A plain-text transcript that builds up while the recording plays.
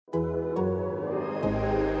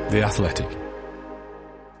The Athletic.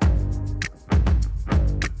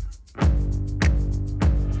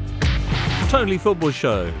 Totally Football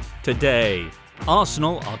Show. Today,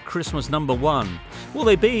 Arsenal are Christmas number one. Will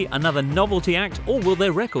they be another novelty act, or will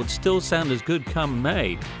their record still sound as good come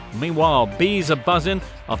May? Meanwhile, bees are buzzing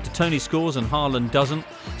after Tony scores and Haaland doesn't.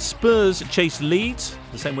 Spurs chase Leeds,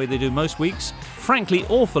 the same way they do most weeks. Frankly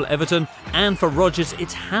awful Everton. And for Rodgers,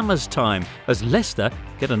 it's Hammers time, as Leicester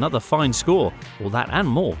get another fine score. All that and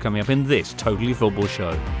more coming up in this Totally Football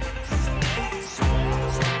Show.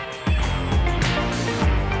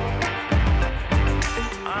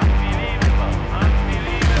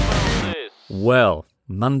 Well,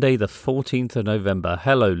 Monday the 14th of November.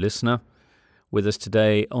 Hello, listener. With us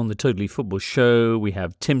today on the Totally Football Show, we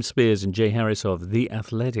have Tim Spears and Jay Harris of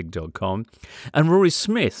TheAthletic.com and Rory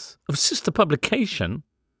Smith of sister publication,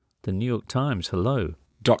 The New York Times. Hello.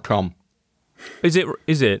 .com. Is it?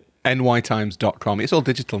 nytimes.com. It's all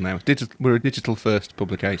digital now. We're a digital-first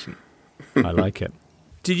publication. I like it.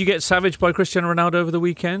 Did you get savaged by Cristiano Ronaldo over the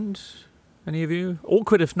weekend? Any of you?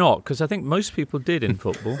 Awkward if not, because I think most people did in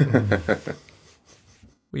football.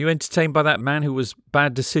 Were you entertained by that man who was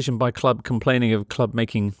bad decision by club complaining of club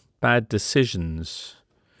making bad decisions?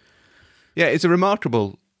 Yeah, it's a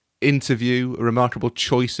remarkable interview, a remarkable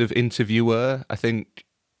choice of interviewer. I think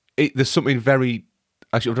there's something very...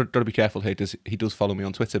 Actually, I've got to be careful here because he does follow me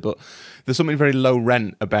on Twitter, but there's something very low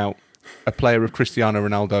rent about a player of Cristiano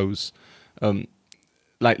Ronaldo's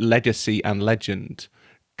legacy and legend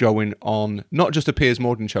going on not just a Piers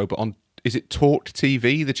Morgan show, but on, is it Talk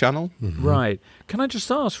TV, the channel? Mm-hmm. Right. Can I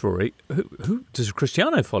just ask, Rory, who does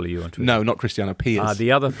Cristiano follow you on Twitter? No, not Cristiano, Piers.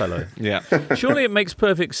 The other fellow. Yeah. Surely it makes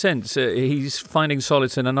perfect sense. He's finding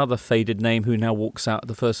solace in another faded name who now walks out at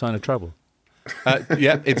the first sign of trouble.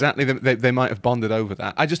 Yeah, exactly. They might have bonded over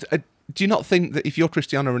that. Do you not think that if you're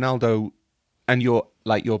Cristiano Ronaldo and your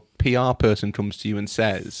PR person comes to you and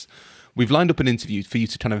says, we've lined up an interview for you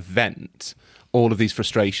to kind of vent all of these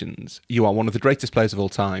frustrations. You are one of the greatest players of all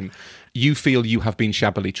time. You feel you have been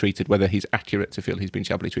shabbily treated. Whether he's accurate to feel he's been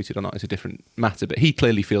shabbily treated or not is a different matter, but he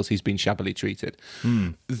clearly feels he's been shabbily treated.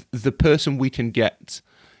 The person we can get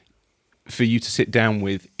for you to sit down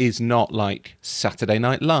with is not like Saturday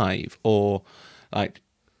Night Live or like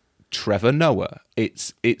Trevor Noah.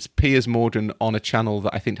 It's Piers Morgan on a channel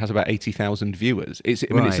that I think has about 80,000 viewers. It's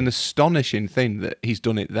an astonishing thing that he's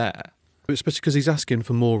done it there. Especially because he's asking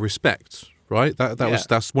for more respect, right?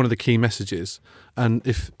 That's one of the key messages. And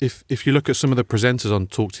if you look at some of the presenters on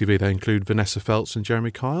Talk TV, they include Vanessa Feltz and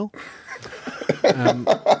Jeremy Kyle. I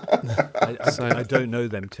don't know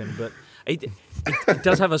them, Tim, but it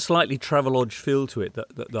does have a slightly Travelodge feel to it,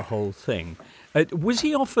 the whole thing. Was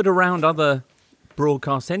he offered around other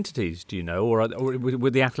broadcast entities, do you know? Or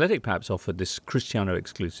were The Athletic perhaps offered this Cristiano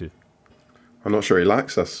exclusive? I'm not sure he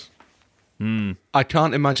likes us. I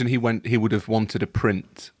can't imagine he would have wanted a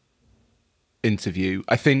print interview.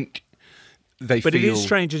 I think But it is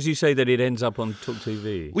strange, as you say, that it ends up on Talk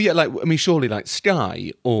TV. Well, yeah, surely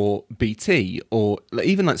Sky or BT or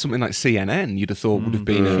even something like CNN, you'd have thought would have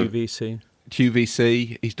been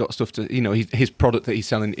QVC. He's got stuff to, his product that he's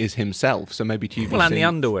selling is himself, so maybe QVC. Well, and the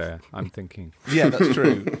underwear, I'm thinking. Yeah, that's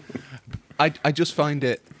true. I just find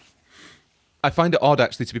it... I find it odd,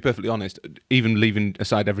 actually, to be perfectly honest, even leaving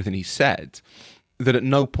aside everything he said, that at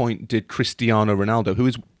no point did Cristiano Ronaldo, who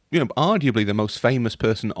is, arguably the most famous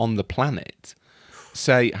person on the planet,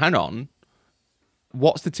 say, hang on,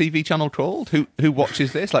 what's the TV channel called? Who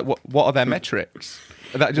watches this? What are their metrics?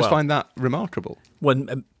 I just find that remarkable. Well,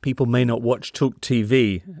 people may not watch Talk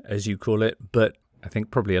TV, as you call it, but I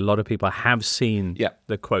think probably a lot of people have seen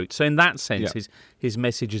the quote. So in that sense, his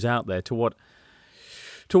message is out there. To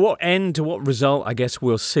what end, to what result, I guess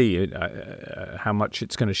we'll see. How much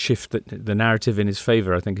it's going to shift the narrative in his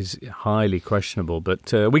favour, I think, is highly questionable.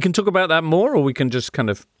 But we can talk about that more, or we can just kind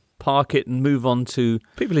of park it and move on to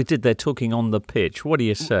people who did their talking on the pitch. What do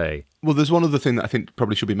you say? Well, there's one other thing that I think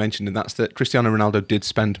probably should be mentioned, and that's that Cristiano Ronaldo did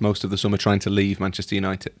spend most of the summer trying to leave Manchester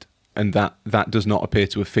United. And that does not appear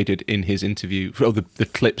to have figured in his interview. For the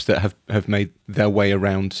clips that have made their way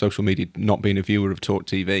around social media, not being a viewer of Talk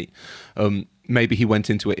TV. Maybe he went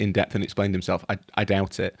into it in depth and explained himself. I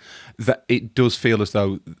doubt it. That it does feel as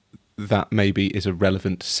though that maybe is a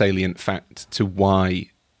relevant, salient fact to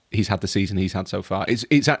why he's had the season he's had so far.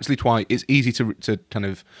 It's actually it's easy to kind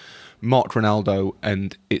of mock Ronaldo,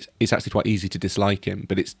 and it's actually quite easy to dislike him.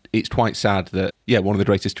 But it's quite sad that one of the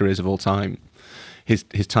greatest careers of all time.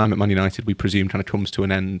 His time at Man United, we presume, kind of comes to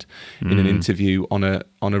an end in an interview on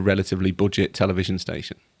a relatively budget television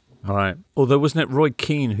station. All right. Although wasn't it Roy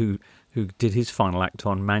Keane who did his final act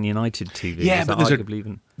on Man United TV? Yeah, but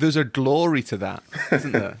There's a glory to that,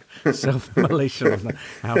 isn't there? Self-immolation on the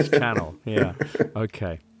House Channel. Yeah.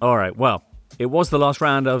 Okay. All right. Well, it was the last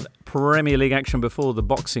round of Premier League action before the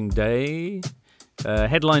Boxing Day.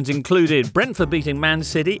 Headlines included Brentford beating Man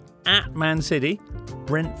City at Man City,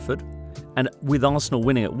 Brentford, and with Arsenal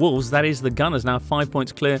winning at Wolves, that is the Gunners now 5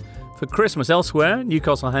 points clear for Christmas. Elsewhere,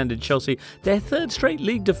 Newcastle handed Chelsea their third straight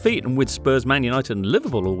league defeat, and with Spurs, Man United and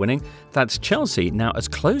Liverpool all winning, that's Chelsea now as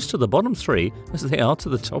close to the bottom three as they are to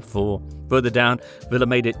the top four. Further down, Villa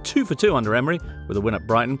made it 2 for 2 under Emery with a win at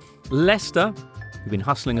Brighton. Leicester, who've been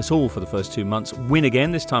hustling us all for the first 2 months, win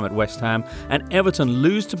again, this time at West Ham. And Everton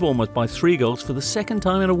lose to Bournemouth by 3 goals for the second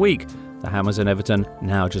time in a week. The Hammers and Everton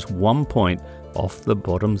now just 1 point off the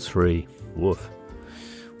bottom 3. Woof.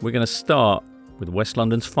 We're going to start with West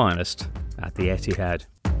London's finest at the Etihad.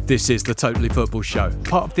 This is the Totally Football Show,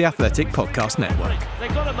 part of the Athletic Podcast Network.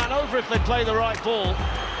 They've got a man over if they play the right ball.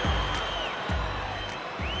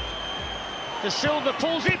 De Silva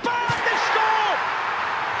pulls it back, they score!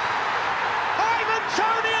 Ivan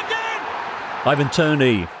Toney again! Ivan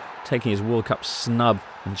Toney taking his World Cup snub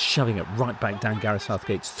and shoving it right back down Gareth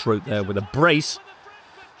Southgate's throat there with a brace.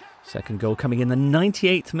 Second goal coming in the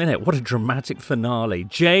 98th minute. What a dramatic finale.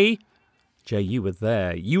 Jay, you were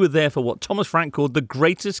there. You were there for what Thomas Frank called the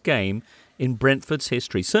greatest game in Brentford's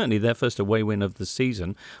history. Certainly their first away win of the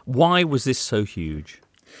season. Why was this so huge?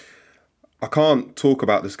 I can't talk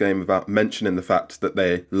about this game without mentioning the fact that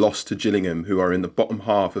they lost to Gillingham, who are in the bottom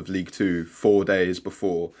half of League Two 4 days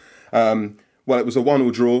before. Well, it was a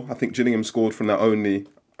 1-1 draw. I think Gillingham scored from their only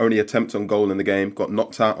attempt on goal in the game, got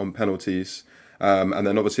knocked out on penalties. And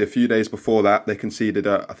then obviously a few days before that, they conceded,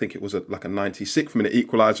 I think it was like a 96th minute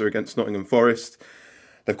equaliser against Nottingham Forest.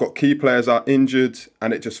 They've got key players out injured,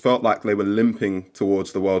 and it just felt like they were limping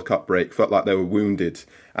towards the World Cup break, felt like they were wounded.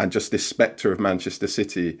 And just this spectre of Manchester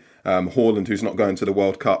City, Haaland, who's not going to the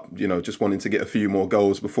World Cup, just wanting to get a few more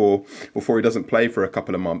goals before he doesn't play for a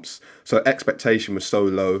couple of months. So expectation was so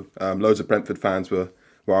low. Loads of Brentford fans were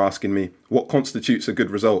asking me, what constitutes a good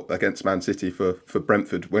result against Man City for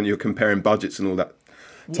Brentford when you're comparing budgets and all that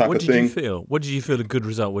type of thing? What did you feel a good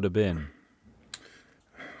result would have been?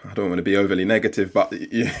 I don't want to be overly negative, but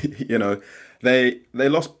they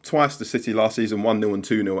lost twice to City last season, 1-0 and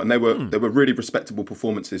 2-0, and they were really respectable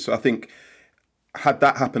performances. So I think had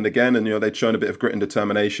that happened again and they'd shown a bit of grit and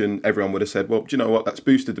determination, everyone would have said, well, do you know what, that's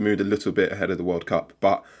boosted the mood a little bit ahead of the World Cup.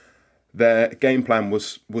 But their game plan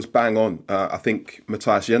was bang on. I think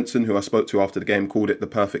Matthias Jensen, who I spoke to after the game, called it the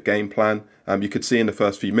perfect game plan. You could see in the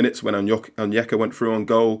first few minutes when Onyeka went through on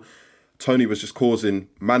goal, Toney was just causing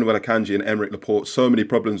Manuel Akanji and Emerick Laporte so many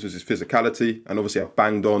problems with his physicality. And obviously I've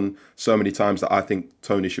banged on so many times that I think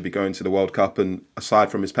Toney should be going to the World Cup. And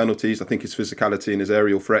aside from his penalties, I think his physicality and his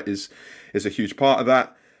aerial threat is a huge part of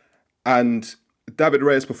that. And David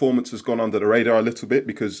Raya's performance has gone under the radar a little bit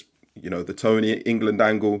because, the Toney England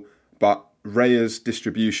angle, but Raya's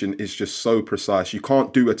distribution is just so precise. You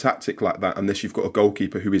can't do a tactic like that unless you've got a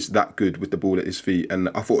goalkeeper who is that good with the ball at his feet. And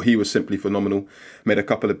I thought he was simply phenomenal. Made a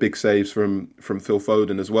couple of big saves from Phil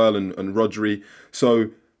Foden as well and Rodri. So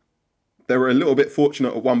they were a little bit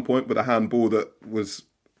fortunate at one point with a handball that was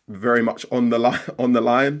very much on the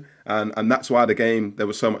line. And that's why the game, there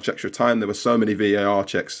was so much extra time. There were so many VAR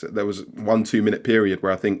checks. There was 1-2 minute period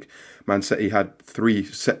where I think Man City had 3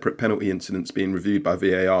 separate penalty incidents being reviewed by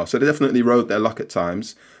VAR. So they definitely rode their luck at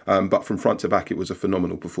times. But from front to back, it was a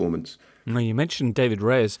phenomenal performance. Now, you mentioned David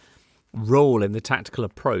Raya's role in the tactical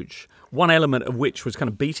approach, one element of which was kind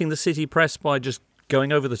of beating the City press by just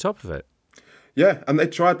going over the top of it. Yeah, and they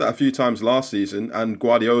tried that a few times last season, and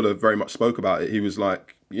Guardiola very much spoke about it. He was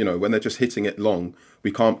like, when they're just hitting it long,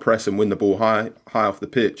 we can't press and win the ball high off the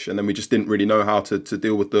pitch. And then we just didn't really know how to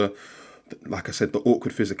deal with like I said, the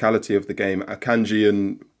awkward physicality of the game. Akanji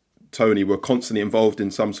and Toney were constantly involved in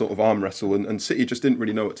some sort of arm wrestle, and City just didn't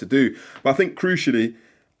really know what to do. But I think crucially,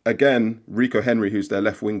 again, Rico Henry, who's their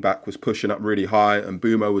left wing back, was pushing up really high, and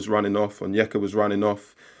Bumo was running off, Onyeka was running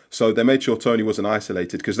off. So they made sure Toney wasn't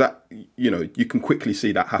isolated, because that, you can quickly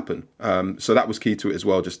see that happen. So that was key to it as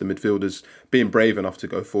well, just the midfielders being brave enough to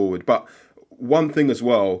go forward. But one thing as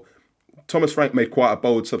well, Thomas Frank made quite a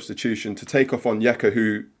bold substitution to take off Onyeka,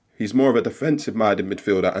 who he's more of a defensive-minded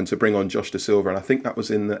midfielder, and to bring on Josh Da Silva. And I think that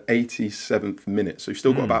was in the 87th minute. So you've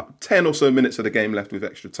still got about 10 or so minutes of the game left with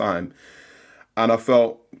extra time. And I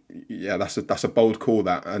felt, that's a bold call,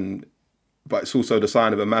 that. But it's also the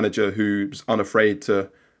sign of a manager who's unafraid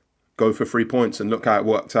to go for 3 points, and look how it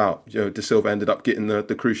worked out. Da Silva ended up getting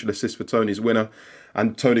the crucial assist for Toney's winner,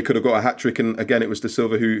 and Toney could have got a hat-trick, and again it was Da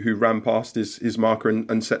Silva who ran past his marker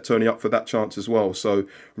and set Toney up for that chance as well. So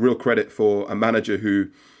real credit for a manager who,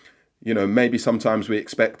 you know, maybe sometimes we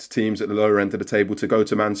expect teams at the lower end of the table to go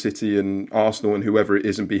to Man City and Arsenal and whoever it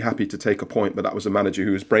is and be happy to take a point. But that was a manager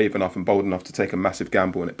who was brave enough and bold enough to take a massive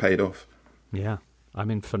gamble, and it paid off. Yeah, I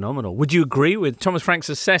mean, phenomenal. Would you agree with Thomas Frank's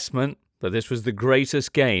assessment that this was the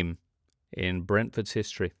greatest game in Brentford's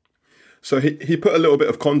history? So he put a little bit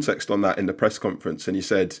of context on that in the press conference, and he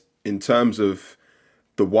said, in terms of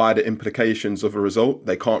the wider implications of a result,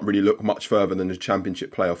 they can't really look much further than the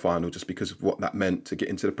Championship playoff final, just because of what that meant to get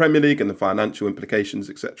into the Premier League and the financial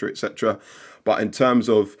implications, etc., etc. But in terms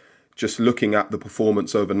of just looking at the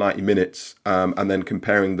performance over 90 minutes and then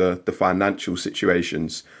comparing the financial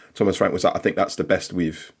situations, Thomas Frank was like, I think that's the best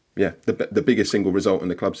the biggest single result in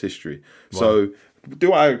the club's history. Wow. So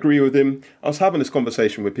do I agree with him? I was having this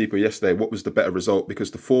conversation with people yesterday. What was the better result?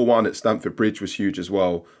 Because the 4-1 at Stamford Bridge was huge as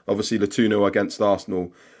well. Obviously, the 2-0 against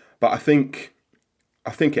Arsenal. But I think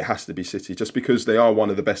it has to be City, just because they are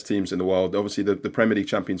one of the best teams in the world. Obviously, the Premier League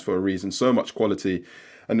champions for a reason. So much quality.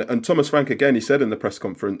 And Thomas Frank, again, he said in the press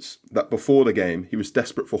conference that before the game, he was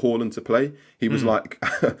desperate for Haaland to play. He was like,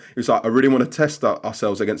 I really want to test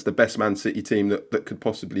ourselves against the best Man City team that could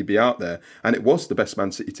possibly be out there. And it was the best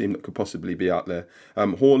Man City team that could possibly be out there.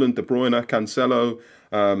 Haaland, De Bruyne, Cancelo.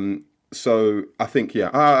 So I think,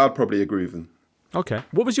 I'd probably agree with them. Okay.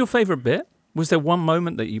 What was your favourite bit? Was there one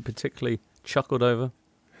moment that you particularly chuckled over?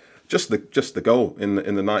 Just the goal in the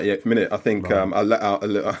 98th minute. I think right. I let out a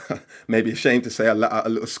little. Maybe ashamed to say I let out a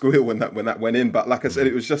little squeal when that went in. But like I said,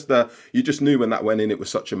 it was just you just knew when that went in. It was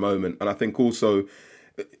such a moment. And I think also,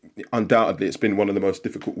 undoubtedly, it's been one of the most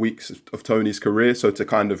difficult weeks of Tony's career. So to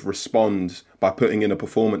kind of respond by putting in a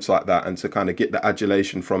performance like that, and to kind of get the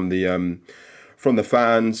adulation from the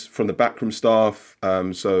fans, from the backroom staff.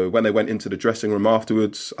 So when they went into the dressing room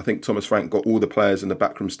afterwards, I think Thomas Frank got all the players and the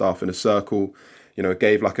backroom staff in a circle. You know,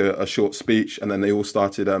 gave like a short speech, and then they all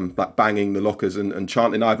started like banging the lockers and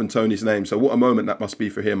chanting Ivan Toney's name. So what a moment that must be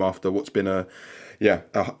for him after what's been a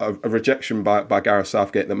rejection by Gareth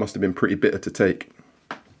Southgate that must have been pretty bitter to take.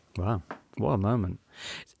 Wow, what a moment.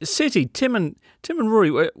 City, Tim and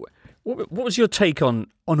Rory, what was your take on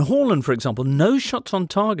Haaland, for example? No shots on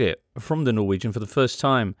target from the Norwegian for the first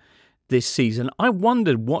time this season. I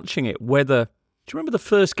wondered watching it whether... Do you remember the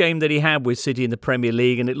first game that he had with City in the Premier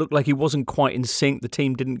League, and it looked like he wasn't quite in sync? The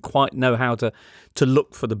team didn't quite know how to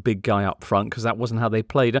look for the big guy up front, because that wasn't how they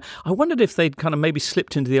played. I wondered if they'd kind of maybe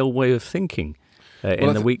slipped into the old way of thinking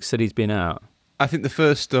in the weeks that he's been out. I think the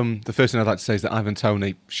first thing I'd like to say is that Ivan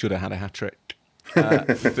Toney should have had a hat-trick.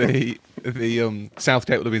 The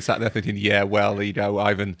Southgate would have been sat there thinking, yeah, well, you know,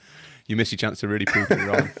 Ivan, you missed your chance to really prove me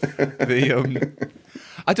wrong.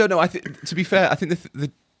 I don't know. To be fair, I think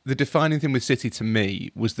the defining thing with City to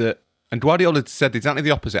me was that, and Guardiola said exactly the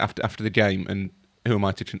opposite after the game, and who am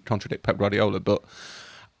I to contradict Pep Guardiola, but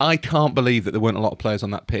I can't believe that there weren't a lot of players on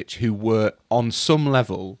that pitch who were on some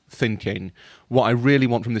level thinking, what I really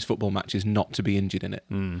want from this football match is not to be injured in it.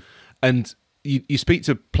 And you speak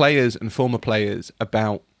to players and former players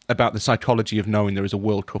about the psychology of knowing there is a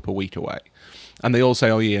World Cup a week away. And they all say,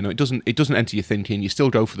 oh yeah, no, it doesn't enter your thinking. You still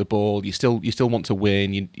go for the ball. You still want to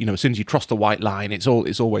win. You know, as soon as you cross the white line, it's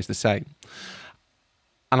always the same.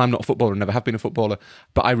 And I'm not a footballer, never have been a footballer,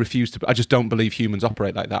 but I just don't believe humans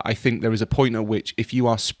operate like that. I think there is a point at which if you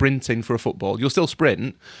are sprinting for a football, you'll still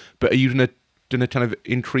sprint, but are you going to kind of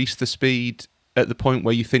increase the speed at the point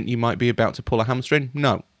where you think you might be about to pull a hamstring?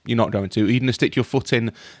 No. You're not going to. You're going to stick your foot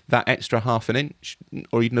in that extra half an inch,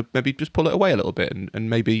 or you're going to maybe just pull it away a little bit and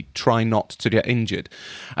maybe try not to get injured.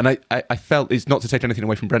 And I felt, it's not to take anything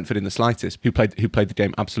away from Brentford in the slightest, who played the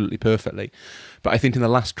game absolutely perfectly, but I think in the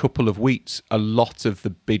last couple of weeks, a lot of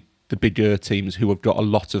the bigger teams who have got a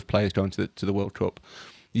lot of players going to the World Cup,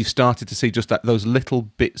 you've started to see just those little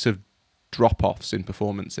bits of drop-offs in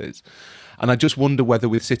performances. And I just wonder whether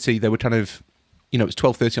with City they were kind of, you know, it was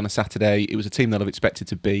 12:30 on a Saturday. It was a team they'll have expected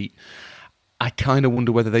to beat. I kind of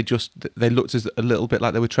wonder whether they looked as a little bit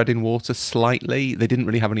like they were treading water slightly. They didn't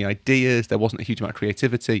really have any ideas. There wasn't a huge amount of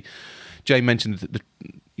creativity. Jay mentioned that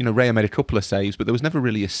Raya made a couple of saves, but there was never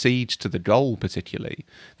really a siege to the goal particularly.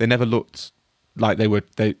 They never looked like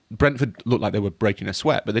Brentford looked like they were breaking a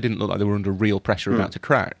sweat, but they didn't look like they were under real pressure about to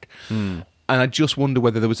crack. And I just wonder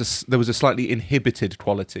whether there was a slightly inhibited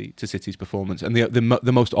quality to City's performance, and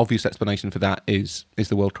the most obvious explanation for that is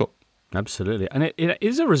the World Cup. Absolutely, and it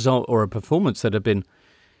is a result or a performance that have been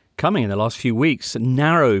coming in the last few weeks.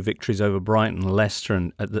 Narrow victories over Brighton, Leicester,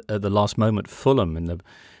 and at the last moment Fulham in the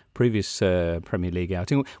previous Premier League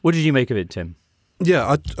outing. What did you make of it, Tim?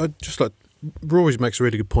 Yeah, I just like Rory makes a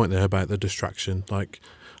really good point there about the distraction. Like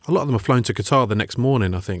a lot of them are flown to Qatar the next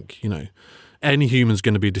morning. I think any human's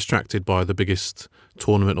going to be distracted by the biggest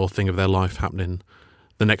tournament or thing of their life happening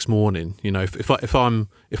the next morning. You know, if I'm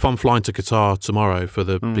flying to Qatar tomorrow for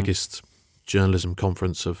the biggest journalism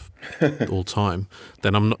conference of all time,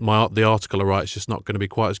 then the article I write is just not going to be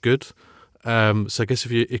quite as good. So I guess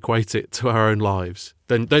if you equate it to our own lives,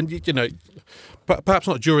 then you know, perhaps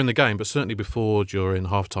not during the game, but certainly before, during,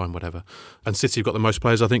 half-time, whatever. And City have got the most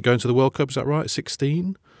players, I think, going to the World Cup. Is that right?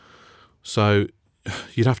 16? So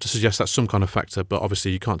you'd have to suggest that's some kind of factor, but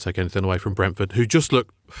obviously you can't take anything away from Brentford, who just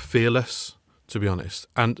look fearless, to be honest.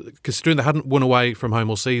 And considering they hadn't won away from home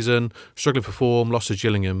all season, struggling for form, lost to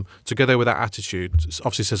Gillingham, together with that attitude,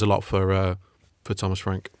 obviously says a lot for Thomas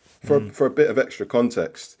Frank. For a bit of extra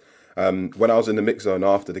context, when I was in the mix zone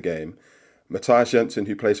after the game, Matthias Jensen,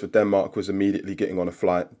 who plays for Denmark, was immediately getting on a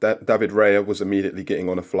flight. David Raya was immediately getting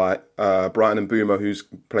on a flight. Brighton Mbeumo, who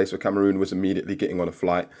plays for Cameroon, was immediately getting on a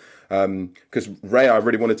flight. Because Raya, I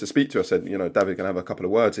really wanted to speak to. I said, you know, David can have a couple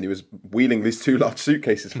of words, and he was wheeling these 2 large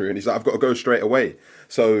suitcases through, and he's like, I've got to go straight away.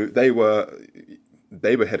 So they were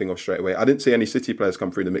heading off straight away. I didn't see any City players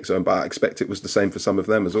come through the mix zone, but I expect it was the same for some of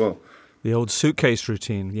them as well. The old suitcase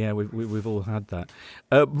routine. Yeah, we've all had that.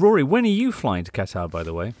 Rory, when are you flying to Qatar, by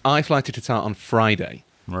the way? I fly to Qatar on Friday.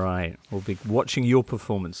 Right. We'll be watching your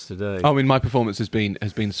performance today. I mean, my performance has been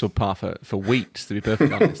subpar for weeks, to be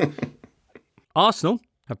perfectly honest. Arsenal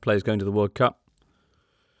have players going to the World Cup,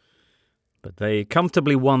 but they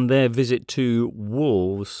comfortably won their visit to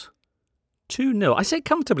Wolves 2-0. I say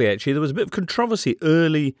comfortably, actually. There was a bit of controversy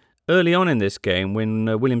early on in this game when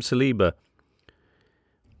William Saliba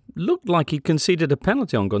looked like he conceded a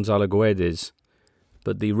penalty on Gonzalo Guedes,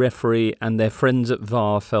 but the referee and their friends at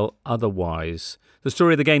VAR felt otherwise. The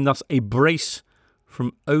story of the game, thus, a brace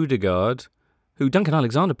from Odegaard, who Duncan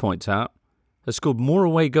Alexander points out has scored more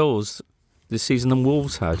away goals this season than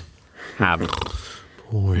Wolves have.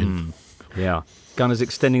 Boring. Yeah. Gunners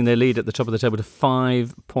extending their lead at the top of the table to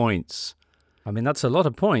 5 points. I mean, that's a lot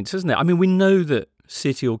of points, isn't it? I mean, we know that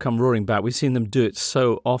City will come roaring back. We've seen them do it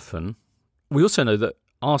so often. We also know that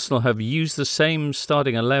Arsenal have used the same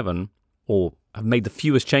starting 11, or have made the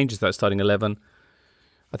fewest changes to that starting 11.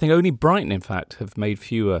 I think only Brighton, in fact, have made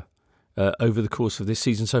fewer over the course of this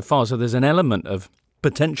season so far. So there's an element of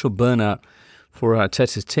potential burnout for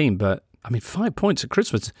Arteta's team. But, I mean, 5 points at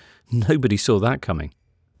Christmas, nobody saw that coming.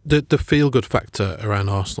 The feel-good factor around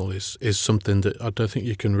Arsenal is something that I don't think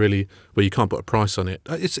you can really, well, you can't put a price on it.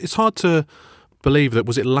 It's hard to believe that,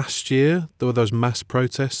 was it last year, there were those mass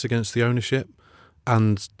protests against the ownership?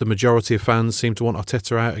 And the majority of fans seem to want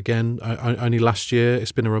Arteta out again. Only last year,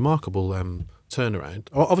 it's been a remarkable turnaround.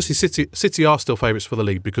 Obviously, City are still favourites for the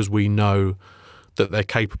league because we know that they're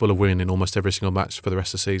capable of winning almost every single match for the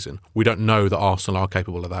rest of the season. We don't know that Arsenal are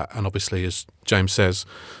capable of that. And obviously, as James says,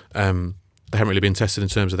 they haven't really been tested in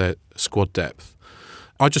terms of their squad depth.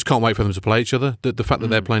 I just can't wait for them to play each other. The fact that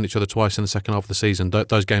they're playing each other twice in the second half of the season,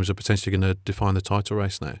 those games are potentially going to define the title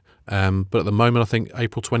race now. But at the moment, I think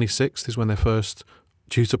April 26th is when they're first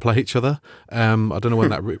due to play each other. I don't know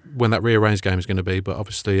when that rearranged game is going to be, but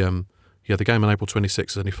obviously, the game on April 26th,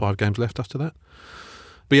 there's only 5 games left after that.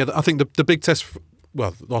 But yeah, I think the big test,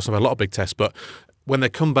 well, Arsenal have a lot of big tests, but when they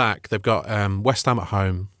come back, they've got West Ham at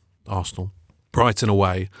home, Arsenal, Brighton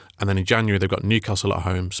away, and then in January they've got Newcastle at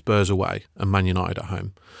home, Spurs away, and Man United at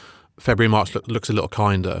home. February, March looks a little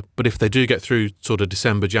kinder, but if they do get through sort of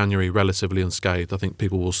December, January relatively unscathed, I think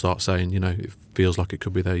people will start saying, it feels like it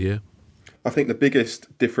could be their year. I think the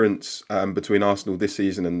biggest difference between Arsenal this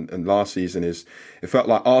season and last season is it felt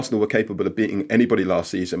like Arsenal were capable of beating anybody last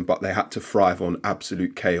season, but they had to thrive on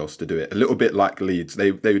absolute chaos to do it. A little bit like Leeds.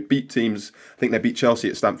 They would beat teams. I think they beat Chelsea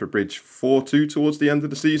at Stamford Bridge 4-2 towards the end of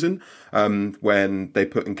the season when they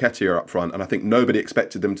put Nketiah up front. And I think nobody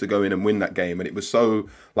expected them to go in and win that game. And it was so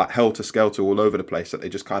like helter-skelter all over the place that they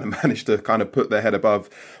just kind of managed to kind of put their head above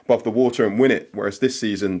the water and win it. Whereas this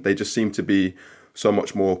season, they just seem to be so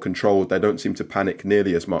much more controlled. They don't seem to panic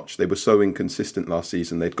nearly as much. They were so inconsistent last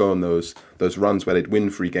season. They'd go on those runs where they'd win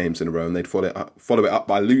 3 games in a row and they'd follow it up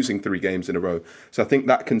by losing 3 games in a row. So I think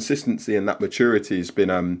that consistency and that maturity has been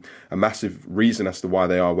a massive reason as to why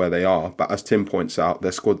they are where they are. But as Tim points out,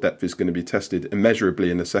 their squad depth is going to be tested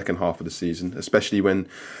immeasurably in the second half of the season, especially when,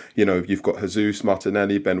 you've got Jesus,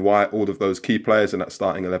 Martinelli, Ben White, all of those key players in that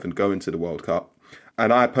starting 11 going to the World Cup.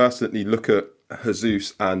 And I personally look at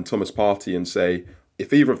Jesus and Thomas Partey and say,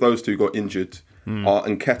 if either of those two got injured, are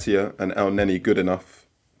Nketiah and El Neni good enough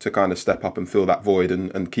to kind of step up and fill that void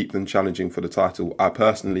and keep them challenging for the title? I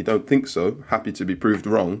personally don't think so. Happy to be proved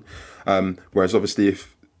wrong. Whereas obviously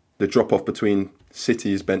if the drop off between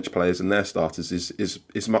City's bench players and their starters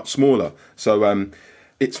is much smaller. So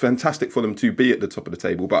it's fantastic for them to be at the top of the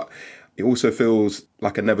table. But it also feels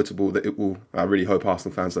like inevitable that it will. I really hope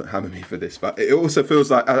Arsenal fans don't hammer me for this, but it also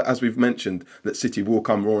feels like, as we've mentioned, that City will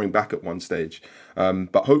come roaring back at one stage.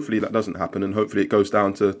 But hopefully that doesn't happen, and hopefully it goes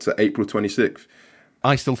down to April 26th.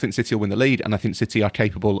 I still think City will win the league, and I think City are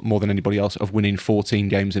capable more than anybody else of winning 14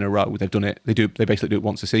 games in a row. They've done it. They basically do it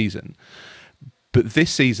once a season. But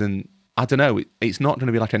this season, I don't know. It's not going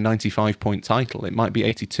to be like a 95-point title. It might be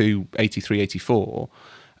 82, 83, 84,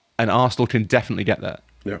 and Arsenal can definitely get there.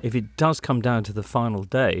 Yeah. If it does come down to the final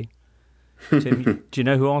day, Tim, do you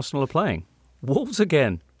know who Arsenal are playing? Wolves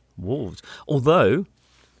again. Wolves. Although,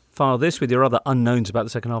 file this with your other unknowns about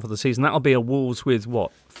the second half of the season, that'll be a Wolves with,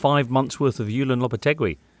 5 months' worth of Julen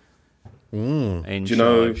Lopetegui. Do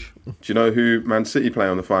you know who Man City play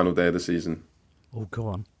on the final day of the season? Oh, go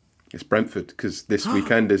on. It's Brentford, because this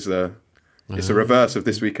weekend is it's a reverse of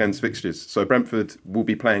this weekend's fixtures. So Brentford will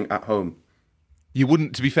be playing at home. You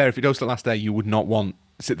wouldn't, to be fair, if it goes to the last day, you would not want.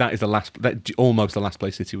 That is almost the last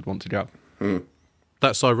place City would want to go.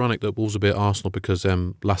 That's ironic that Wolves will be at Arsenal because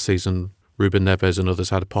last season Ruben Neves and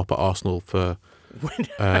others had a pop at Arsenal for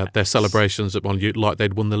their celebrations like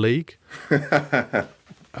they'd won the league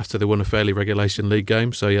after they won a fairly regulation league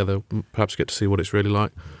game. So yeah, they'll perhaps get to see what it's really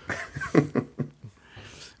like.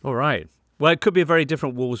 All right. Well, it could be a very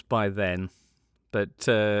different Wolves by then. But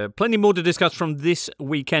plenty more to discuss from this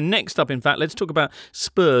weekend. Next up, in fact, let's talk about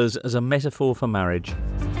Spurs as a metaphor for marriage.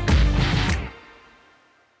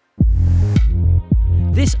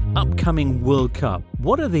 This upcoming World Cup,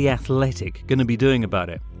 what are The Athletic going to be doing about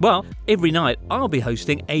it? Well, every night I'll be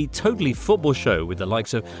hosting a Totally Football show with the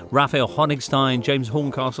likes of Raphael Honigstein, James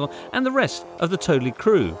Horncastle and the rest of the Totally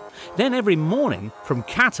crew. Then every morning from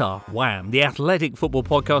Qatar, wham, The Athletic Football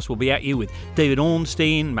Podcast will be at you with David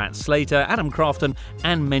Ornstein, Matt Slater, Adam Crafton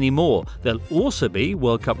and many more. There'll also be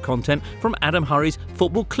World Cup content from Adam Hurrey's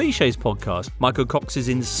Football Clichés podcast, Michael Cox's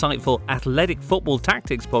insightful Athletic Football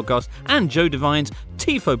Tactics podcast and Joe Devine's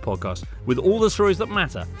Tifo podcast with all the stories that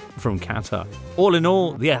matter from Qatar. All in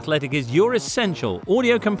all, The Athletic is your essential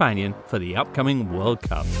audio companion for the upcoming World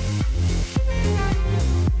Cup.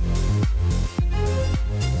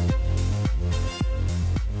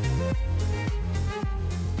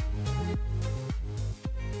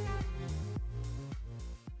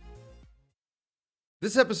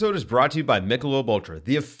 This episode is brought to you by Michelob Ultra,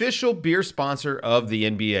 the official beer sponsor of the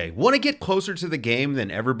NBA. Want to get closer to the game than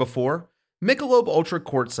ever before? Michelob Ultra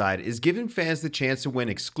Courtside is giving fans the chance to win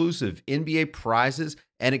exclusive NBA prizes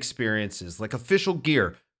and experiences like official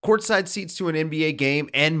gear, courtside seats to an NBA game,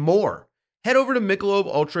 and more. Head over to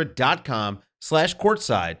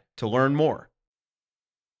MichelobUltra.com/courtside to learn more.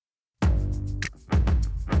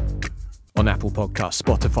 On Apple Podcasts,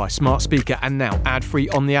 Spotify, Smart Speaker, and now ad-free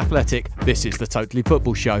on The Athletic, this is the Totally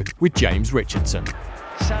Football Show with James Richardson.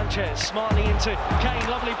 Sanchez smartly into Kane,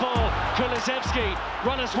 lovely ball. Kulusevski,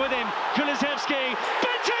 runners with him. Kulusevski,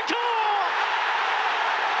 Bentancur!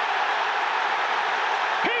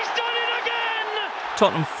 He's done it again!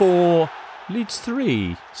 Tottenham 4, Leeds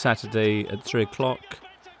 3, Saturday at 3 o'clock.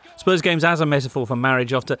 Spurs games as a metaphor for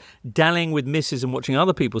marriage. After dallying with misses and watching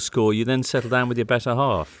other people score, you then settle down with your better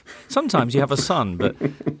half. Sometimes you have a son, but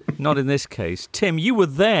not in this case. Tim, you were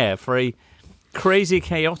there for a crazy,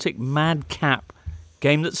 chaotic, madcap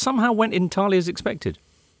game that somehow went entirely as expected.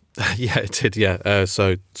 Yeah, it did, yeah.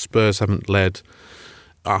 So Spurs haven't led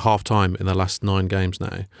at half-time in the last 9 games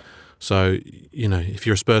now. So, you know, if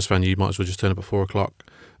you're a Spurs fan, you might as well just turn up at 4 o'clock.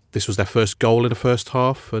 This was their first goal in the first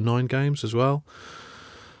half for 9 games as well.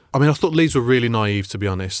 I mean, I thought Leeds were really naive, to be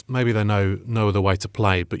honest. Maybe they know no other way to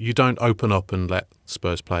play, but you don't open up and let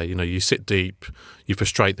Spurs play. You know, you sit deep, you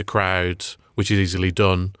frustrate the crowd, which is easily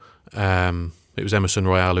done. It was Emerson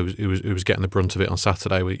Royale who was getting the brunt of it on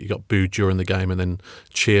Saturday. He got booed during the game and then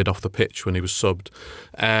cheered off the pitch when he was subbed.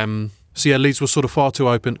 So yeah, Leeds were sort of far too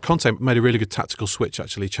open. Conte made a really good tactical switch,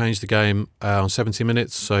 actually. Changed the game on 70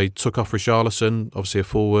 minutes. So he took off Richarlison, obviously a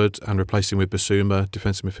forward, and replaced him with Bissouma,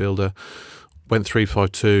 defensive midfielder. Went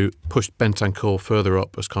 3-5-2, pushed Bentancur further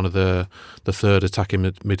up as kind of the third attacking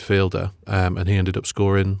midfielder, and he ended up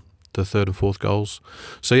scoring the third and fourth goals.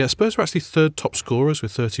 So yeah, Spurs were actually third top scorers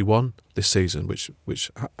with 31 this season, which you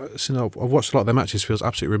know, I've watched a lot of their matches, feels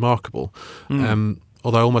absolutely remarkable.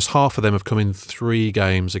 Although almost half of them have come in 3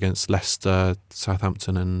 games against Leicester,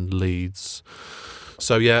 Southampton and Leeds.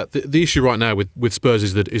 So yeah, the issue right now with Spurs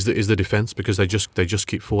is the defence, because they just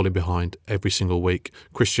keep falling behind every single week.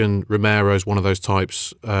 Christian Romero is one of those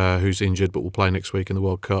types who's injured but will play next week in the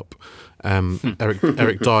World Cup.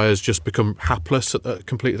 Eric Dyer's just become hapless at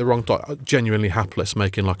completely the wrong time, genuinely hapless,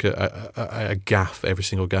 making like a gaff every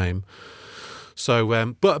single game.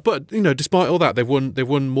 So, but despite all that, they've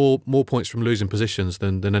won more points from losing positions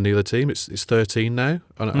than any other team. It's 13 now.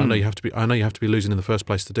 I know you have to be losing in the first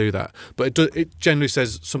place to do that. But it generally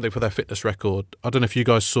says something for their fitness record. I don't know if you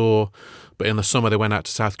guys saw, but in the summer they went out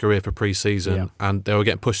to South Korea for pre-season, and they were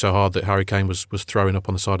getting pushed so hard that Harry Kane was throwing up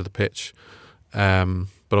on the side of the pitch.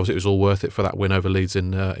 But obviously it was all worth it for that win over Leeds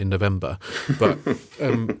in November. But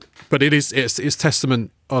it's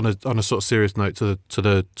testament on a sort of serious note to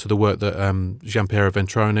the work that Gianpiero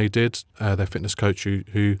Ventrone did, their fitness coach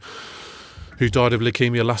who died of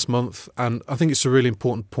leukemia last month. And I think it's a really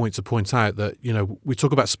important point to point out that we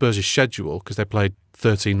talk about Spurs' schedule because they played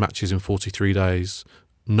 13 matches in 43 days,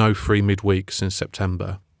 no free midweek since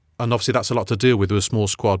September. And obviously that's a lot to deal with a small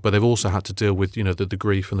squad, but they've also had to deal with the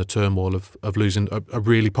grief and the turmoil of losing a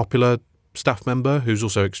really popular staff member who's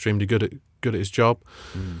also extremely good at his job.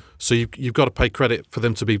 So you've got to pay credit for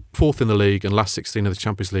them to be fourth in the league and last 16 of the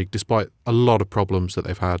Champions League, despite a lot of problems that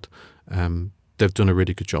they've had. They've done a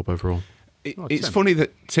really good job overall. It's funny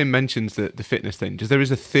that Tim mentions the fitness thing, because there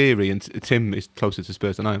is a theory, and Tim is closer to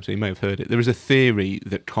Spurs than I am, so he may have heard it. There is a theory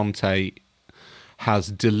that Conte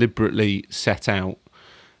has deliberately set out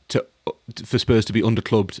for Spurs to be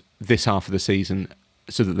underclubbed this half of the season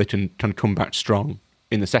so that they can kind of come back strong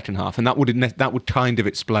in the second half, and that would kind of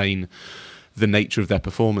explain the nature of their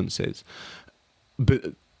performances.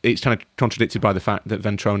 But it's kind of contradicted by the fact that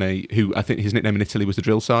Ventrone, who I think his nickname in Italy was the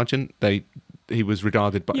drill sergeant, he was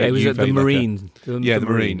regarded by he was Juve at the Marine. The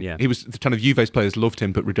Marine. Yeah. He was the kind of Juve's players loved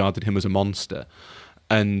him, but regarded him as a monster.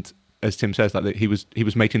 And as Tim says, like he was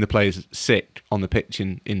making the players sick on the pitch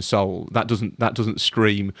in Seoul. That doesn't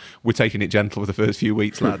scream, we're taking it gentle for the first few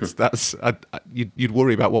weeks, lads. You'd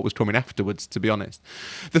worry about what was coming afterwards, to be honest.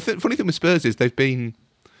 The funny thing with Spurs is they've been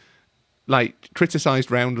criticised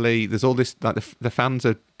roundly. There's all this, the fans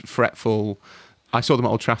are fretful. I saw them at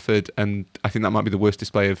Old Trafford, and I think that might be the worst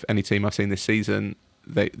display of any team I've seen this season.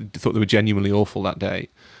 They thought they were genuinely awful that day,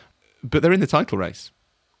 but they're in the title race.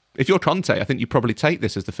 If you're Conte, I think you probably take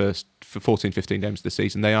this as the first for 14, 15 games of the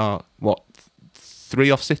season. They are,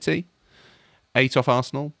 3 off City, 8 off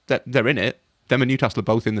Arsenal. They're in it. Them and Newcastle are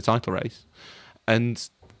both in the title race. And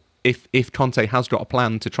if Conte has got a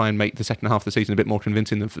plan to try and make the second half of the season a bit more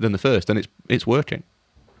convincing than the first, then it's working.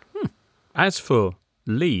 As for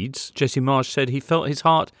Leeds, Jesse Marsch said he felt his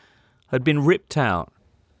heart had been ripped out.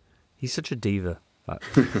 He's such a diva, that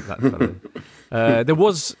fellow. There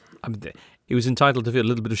was... he was entitled to feel a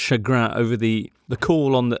little bit of chagrin over the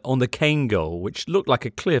call on the Kane goal, which looked like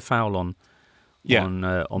a clear foul on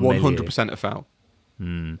 100% a foul.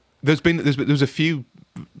 There was a few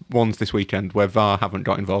ones this weekend where VAR haven't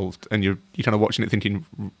got involved, and you're kind of watching it thinking,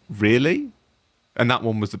 really? And that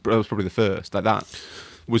one was probably the first. Like, that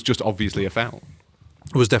was just obviously a foul.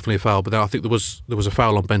 It was definitely a foul, but I think there was a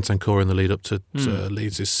foul on Bentancur in the lead up to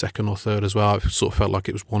Leeds' second or third as well. It sort of felt like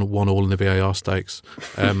it was 1-1 in the VAR stakes.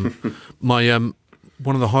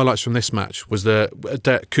 One of the highlights from this match was that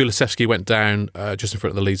Kulusevski went down just in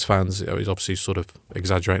front of the Leeds fans. He's obviously sort of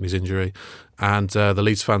exaggerating his injury, and the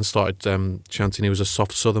Leeds fans started chanting he was a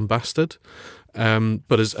soft southern bastard.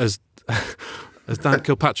 But as Dan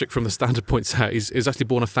Kilpatrick from the Standard points out, he's actually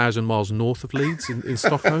born 1,000 miles north of Leeds in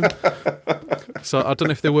Stockholm. So I don't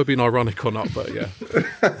know if they were being ironic or not, but yeah.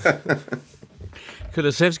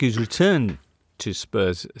 Kulusevski's return to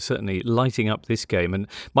Spurs certainly lighting up this game, and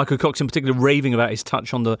Michael Cox in particular raving about his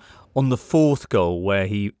touch on the fourth goal, where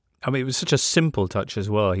it was such a simple touch as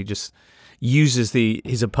well. He just uses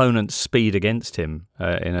his opponent's speed against him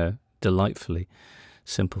in a delightfully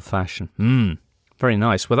simple fashion. Very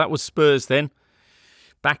nice. Well, that was Spurs then.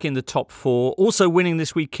 Back in the top 4. Also winning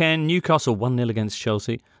this weekend, Newcastle 1-0 against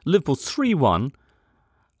Chelsea. Liverpool 3-1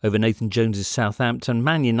 over Nathan Jones' Southampton.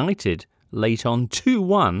 Man United late on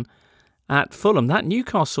 2-1 at Fulham. That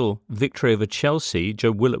Newcastle victory over Chelsea,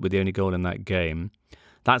 Joe Willett with the only goal in that game,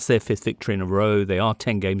 that's their 5th victory in a row. They are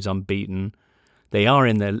 10 games unbeaten. They are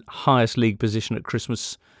in their highest league position at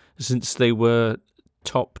Christmas since they were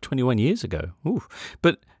top 21 years ago. Ooh.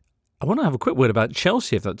 But I want to have a quick word about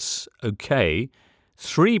Chelsea, if that's okay.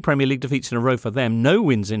 3 Premier League defeats in a row for them, no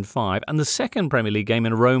wins in 5, and the second Premier League game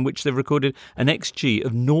in a row in which they've recorded an XG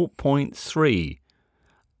of 0.3.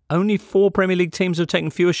 Only 4 Premier League teams have taken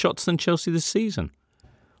fewer shots than Chelsea this season.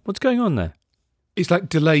 What's going on there? It's like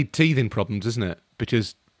delayed teething problems, isn't it?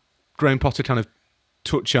 Because Graham Potter kind of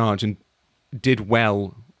took charge and did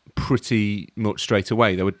well pretty much straight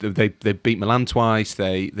away. They beat Milan twice.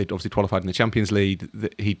 They obviously qualified in the Champions League.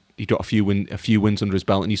 He got a few wins under his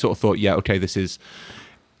belt, and you sort of thought, yeah, okay, this is.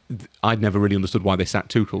 I'd never really understood why they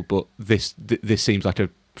sacked Tuchel, but this seems like a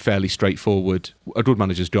fairly straightforward. A good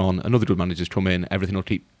manager's gone, another good manager's come in. Everything will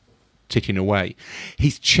keep ticking away.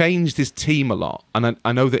 He's changed his team a lot, and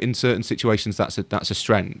I know that in certain situations that's a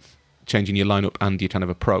strength, changing your lineup and your kind of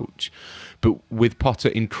approach. But with Potter,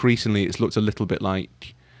 increasingly, it's looked a little bit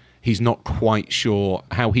like he's not quite sure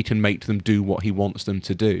how he can make them do what he wants them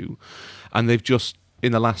to do, and they've just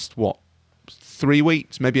in the last 3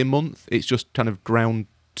 weeks, maybe a month, it's just kind of ground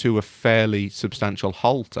to a fairly substantial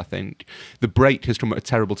halt, I think. The break has come at a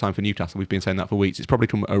terrible time for Newcastle. We've been saying that for weeks. It's probably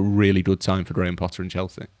come at a really good time for Graham Potter and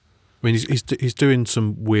Chelsea. I mean, he's doing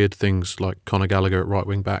some weird things like Conor Gallagher at right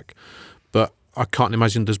wing back, but I can't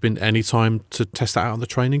imagine there's been any time to test that out on the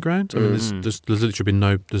training ground. I mean, there's literally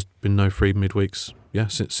been no free midweeks,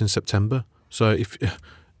 since September. So if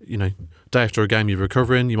day after a game you're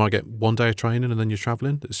recovering, you might get 1 day of training and then you're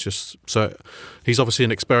travelling. It's just so he's obviously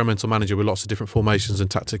an experimental manager with lots of different formations and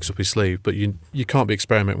tactics up his sleeve, but you can't be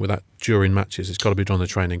experimenting with that during matches. It's got to be done on the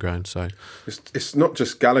training ground. So it's not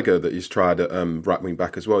just Gallagher that he's tried at right wing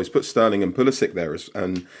back as well. He's put Sterling and Pulisic there,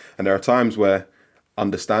 and there are times where,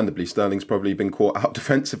 understandably, Sterling's probably been caught out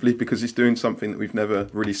defensively because he's doing something that we've never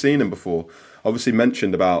really seen him before. Obviously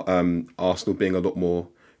mentioned about Arsenal being a lot more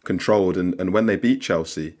controlled, and when they beat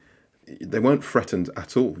Chelsea, they weren't threatened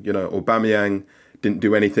at all. Aubameyang didn't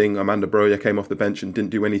do anything. Amanda Broja came off the bench and didn't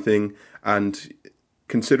do anything. And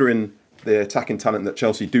considering the attacking talent that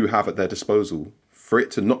Chelsea do have at their disposal, for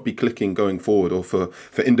it to not be clicking going forward, or for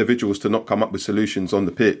individuals to not come up with solutions on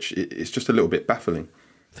the pitch, it's just a little bit baffling.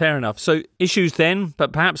 Fair enough. So issues then,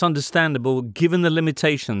 but perhaps understandable given the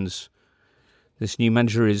limitations this new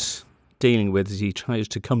manager is dealing with as he tries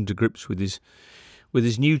to come to grips with his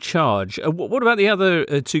new charge. What about the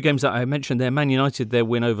other 2 games that I mentioned there? Man United, their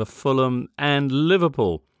win over Fulham, and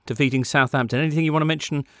Liverpool defeating Southampton. Anything you want to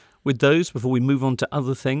mention with those before we move on to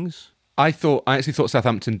other things? I actually thought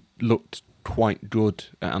Southampton looked quite good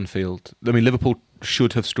at Anfield. I mean, Liverpool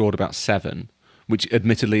should have scored about 7, which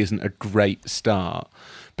admittedly isn't a great start.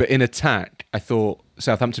 But in attack, I thought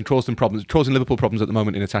Southampton caused them problems. Causing Liverpool problems at the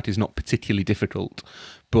moment in attack is not particularly difficult.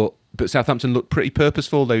 But Southampton looked pretty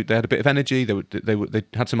purposeful. They had a bit of energy. They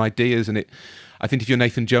had some ideas. And I think if you're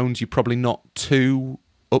Nathan Jones, you're probably not too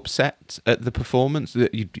upset at the performance.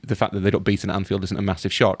 The fact that they got beaten at Anfield isn't a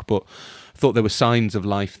massive shock. But I thought there were signs of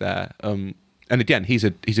life there. And again, he's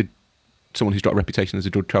someone who's got a reputation as a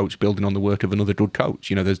good coach, building on the work of another good coach.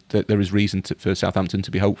 There is reason for Southampton to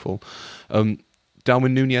be hopeful.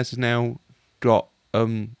 Darwin Núñez has now got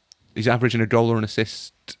he's averaging a goal or an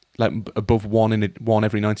assist like above one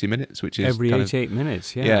every 90 minutes, which is every 88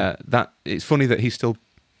 minutes. Yeah, that it's funny that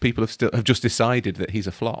people have just decided that he's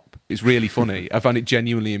a flop. It's really funny. I find it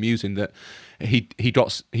genuinely amusing that he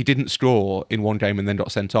didn't score in one game and then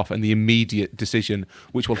got sent off, and the immediate decision,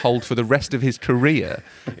 which will hold for the rest of his career,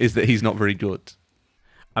 is that he's not very good.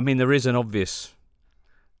 I mean, there is an obvious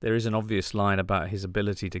line about his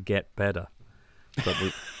ability to get better. But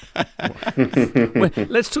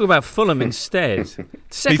let's talk about Fulham instead.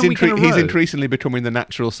 He's increasingly becoming the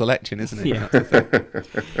natural selection, isn't he? Yeah.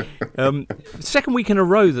 Second week in a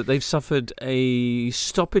row that they've suffered a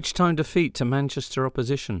stoppage time defeat to Manchester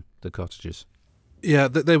opposition, the Cottagers. Yeah,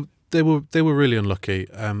 they were really unlucky.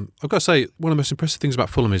 I've got to say, one of the most impressive things about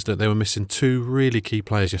Fulham is that they were missing 2 really key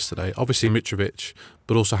players yesterday. Obviously Mitrovic,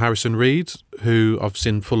 but also Harrison Reed, who I've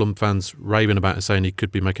seen Fulham fans raving about and saying he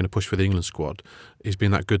could be making a push for the England squad. He's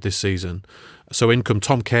been that good this season. So in come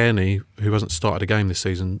Tom Kearney, who hasn't started a game this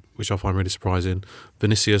season, which I find really surprising.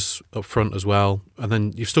 Vinicius up front as well, and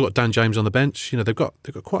then you've still got Dan James on the bench. They've got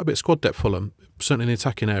quite a bit of squad depth. Fulham, certainly in the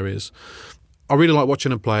attacking areas. I really like watching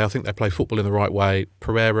them play. I think they play football in the right way.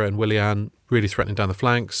 Pereira and Willian really threatening down the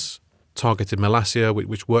flanks, targeted Malacia,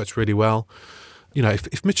 which works really well.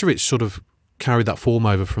 If Mitrovic sort of carried that form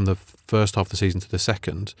over from the first half of the season to the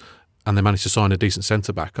second, and they managed to sign a decent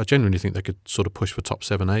centre back, I genuinely think they could sort of push for top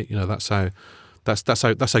 7-8.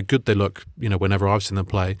 That's how good they look. Whenever I've seen them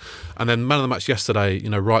play. And then man of the match yesterday,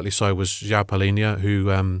 rightly so, was João Palhinha,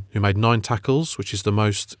 who made 9 tackles, which is the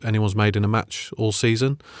most anyone's made in a match all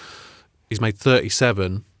season. He's made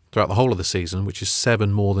 37 throughout the whole of the season, which is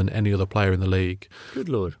 7 more than any other player in the league. Good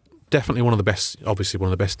Lord. Definitely one of the best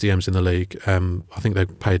DMs in the league. I think they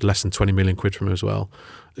paid less than 20 million quid for him as well.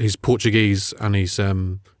 He's Portuguese and his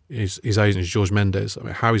agent is Jorge Mendes. I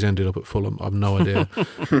mean, how he's ended up at Fulham, I have no idea.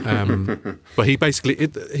 But he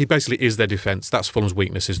basically is their defence. That's Fulham's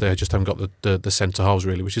weakness, is they just haven't got the centre halves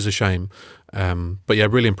really, which is a shame. But yeah,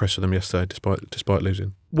 really impressed with them yesterday, despite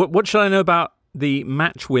losing. What should I know about the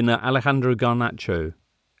match winner Alejandro Garnacho?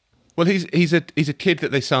 Well, he's a kid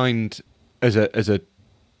that they signed as a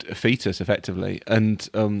fetus, effectively, and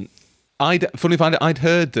I'd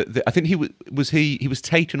heard that I think he was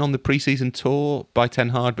taken on the pre-season tour by Ten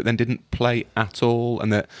Hag, but then didn't play at all,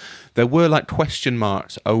 and that there were like question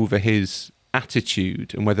marks over his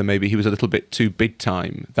attitude and whether maybe he was a little bit too big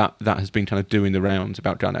time. That has been kind of doing the rounds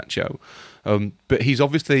about Garnacho, but he's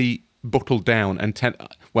obviously buckled down. And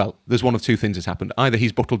there's one of two things that's happened: either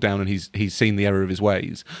he's buckled down and he's seen the error of his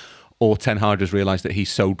ways, or Ten Hag has realised that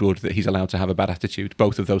he's so good that he's allowed to have a bad attitude.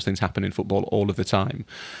 Both of those things happen in football all of the time.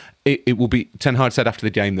 It will be. Ten Hag said after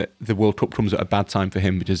the game that the World Cup comes at a bad time for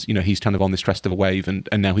him because he's kind of on this crest of a wave, and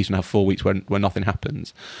now he's going to have 4 weeks where nothing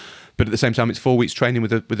happens. But at the same time, it's 4 weeks training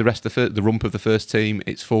with the rest of the rump of the first team.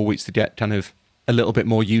 It's 4 weeks to get kind of a little bit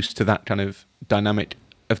more used to that kind of dynamic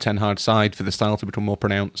of Ten Hag's side, for the style to become more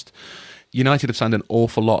pronounced. United have signed an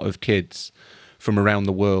awful lot of kids from around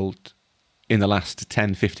the world in the last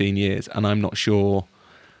 10, 15 years, and I'm not sure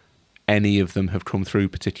any of them have come through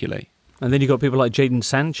particularly. And then you've got people like Jadon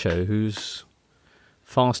Sancho, who's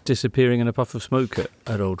fast disappearing in a puff of smoke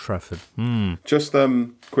at Old Trafford. Just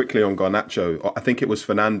quickly on Garnacho, I think it was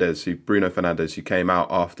Bruno Fernandes, who came out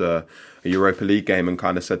after a Europa League game and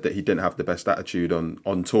kind of said that he didn't have the best attitude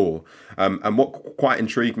on tour. And what quite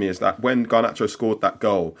intrigued me is that when Garnacho scored that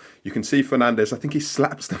goal, you can see Fernandes, I think he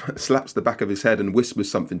slaps the back of his head and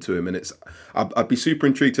whispers something to him. And I'd be super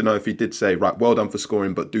intrigued to know if he did say, right, well done for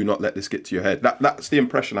scoring, but do not let this get to your head. That's the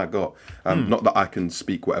impression I got. Not that I can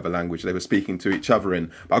speak whatever language they were speaking to each other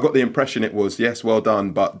in, but I got the impression it was, yes, well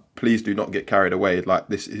done, but please do not get carried away. Like,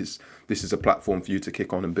 this is a platform for you to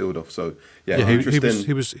kick on and build off. So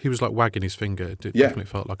he was like wagging his finger. It definitely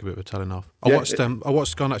felt like a bit of a telling off. I watched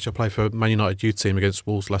Garnacho play for Man United youth team against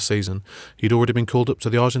Wolves last season. He'd already been called up to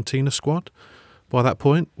the Argentina squad by that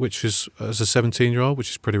point, which is as a 17-year-old, which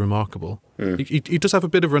is pretty remarkable. He does have a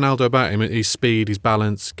bit of Ronaldo about him. His speed, his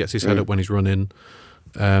balance, gets his head up when he's running.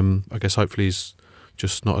 I guess hopefully he's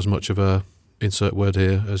just not as much of a insert word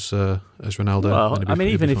here as Ronaldo. Well, I mean,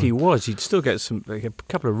 even if he was, you'd still get a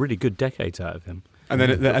couple of really good decades out of him. And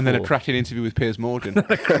then a cracking interview with Piers Morgan.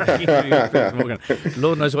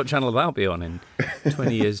 Lord knows what channel that'll be on in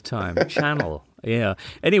 20 years' time. Channel, yeah.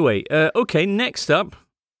 Anyway, okay, next up,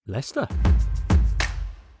 Leicester.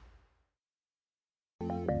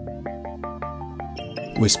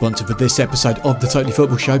 We're sponsored for this episode of the Totally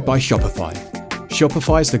Football Show by Shopify.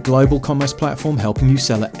 Shopify is the global commerce platform helping you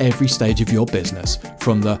sell at every stage of your business.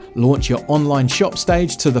 From the launch your online shop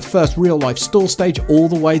stage to the first real-life store stage, all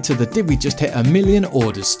the way to the did we just hit 1 million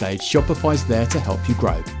orders stage, Shopify's there to help you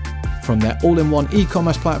grow. From their all-in-one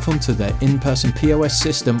e-commerce platform to their in-person POS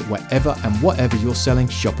system, wherever and whatever you're selling,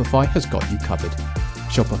 Shopify has got you covered.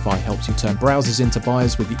 Shopify helps you turn browsers into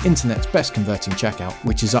buyers with the internet's best converting checkout,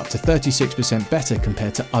 which is up to 36% better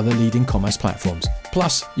compared to other leading commerce platforms.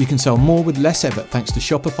 Plus, you can sell more with less effort thanks to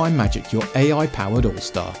Shopify Magic, your AI-powered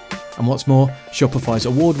all-star. And what's more, Shopify's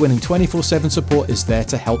award-winning 24/7 support is there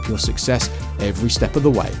to help your success every step of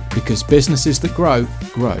the way, because businesses that grow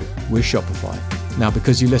with Shopify. Now,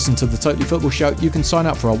 because you listen to the Totally Football Show, you can sign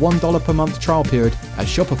up for a $1 per month trial period at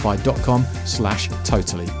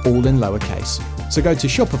shopify.com/totally, all in lowercase. So go to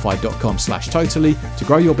shopify.com/totally to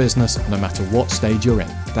grow your business no matter what stage you're in.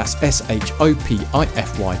 That's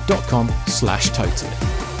shopify.com/totally.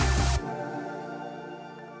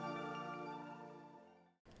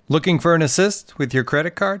 Looking for an assist with your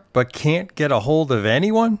credit card but can't get a hold of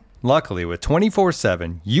anyone? Luckily, with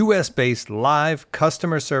 24/7 US-based live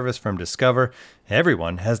customer service from Discover,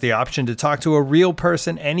 everyone has the option to talk to a real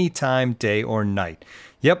person anytime, day or night.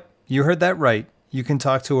 Yep, you heard that right. You can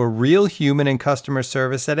talk to a real human in customer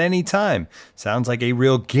service at any time. Sounds like a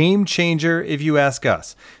real game changer if you ask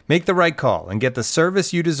us. Make the right call and get the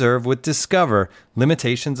service you deserve with Discover.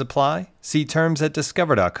 Limitations apply. See terms at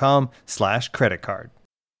discover.com/creditcard.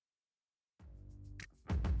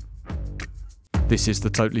 This is the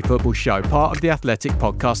Totally Football Show, part of the Athletic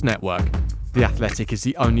Podcast Network. The Athletic is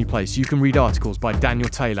the only place you can read articles by Daniel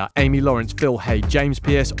Taylor, Amy Lawrence, Phil Hay, James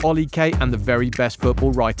Pearce, Ollie Kay, and the very best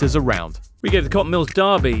football writers around. We get the Cotton Mills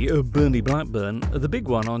Derby, Burnley-Blackburn, the big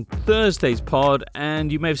one on Thursday's pod,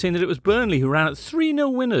 and you may have seen that it was Burnley who ran at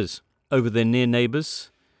 3-0 winners over their near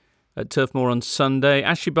neighbours at Turf Moor on Sunday.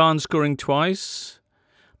 Ashley Barnes scoring twice,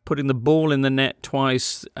 putting the ball in the net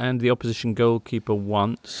twice, and the opposition goalkeeper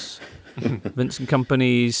once. Vincent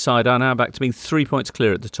Kompany's side are now back to being 3 points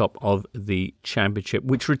clear at the top of the championship,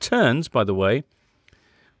 which returns, by the way,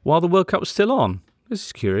 while the World Cup's still on. This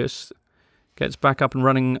is curious. Gets back up and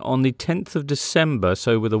running on the 10th of December,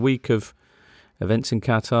 so with a week of events in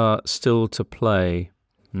Qatar still to play.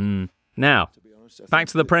 Now, back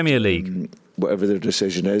to the Premier League. Whatever their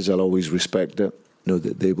decision is, I'll always respect it. Know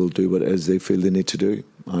that they will do what it is they feel they need to do.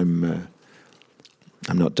 I'm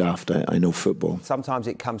I'm not daft. I know football. Sometimes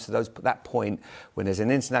it comes to that point when there's an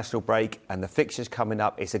international break and the fixtures coming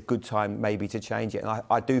up. It's a good time maybe to change it, and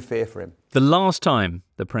I do fear for him. The last time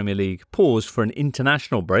the Premier League paused for an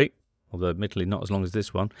international break, although admittedly not as long as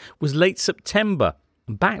this one, was late September.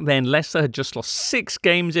 And back then, Leicester had just lost 6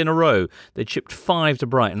 games in a row. They chipped 5 to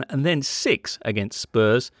Brighton and then 6 against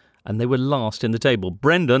Spurs, and they were last in the table.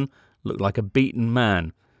 Brendan looked like a beaten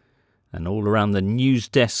man. And all around the news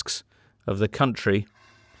desks of the country,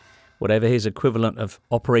 whatever his equivalent of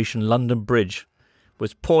Operation London Bridge,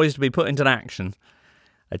 was poised to be put into action.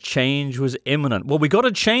 A change was imminent. Well, we got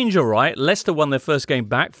a change, all right. Leicester won their first game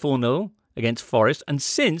back, 4-0 against Forest, and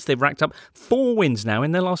since they've racked up 4 wins now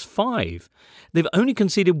in their last 5. They've only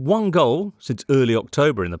conceded 1 goal since early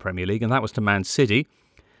October in the Premier League, and that was to Man City.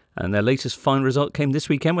 And their latest fine result came this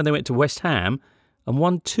weekend when they went to West Ham and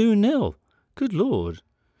won 2-0. Good Lord.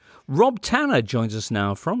 Rob Tanner joins us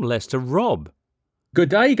now from Leicester. Rob. Good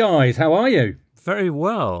day, guys. How are you? Very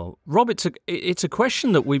well. Rob, it's a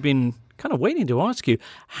question that we've been kind of waiting to ask you.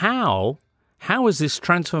 How has this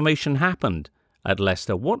transformation happened at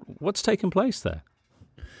Leicester? What's taken place there?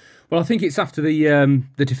 Well, I think it's after the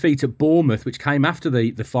defeat at Bournemouth, which came after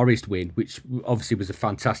the Forest win, which obviously was a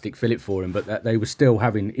fantastic fillip for him, but they were still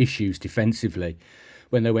having issues defensively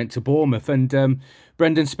when they went to Bournemouth. And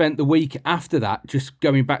Brendan spent the week after that just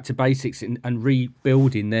going back to basics and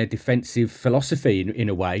rebuilding their defensive philosophy in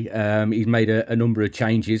a way. He's made a number of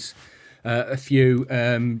changes, a few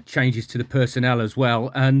changes to the personnel as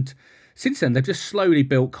well. And since then, they've just slowly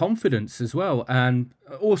built confidence as well. And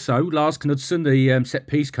also, Lars Knudsen, the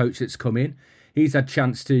set-piece coach that's come in, he's had a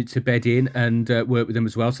chance to bed in and work with them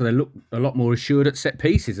as well. So they look a lot more assured at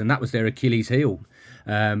set-pieces, and that was their Achilles heel.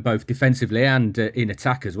 Both defensively and in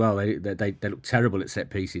attack as well. They look terrible at set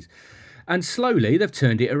pieces. And slowly they've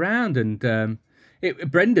turned it around. And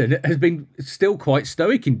Brendan has been still quite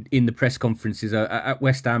stoic in the press conferences. At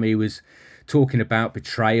West Ham, he was talking about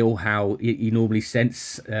betrayal, how he normally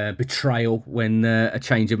sense betrayal when a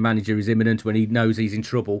change of manager is imminent, when he knows he's in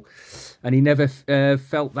trouble. And he never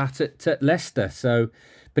felt that at Leicester.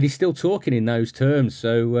 But he's still talking in those terms.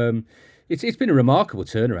 So It's been a remarkable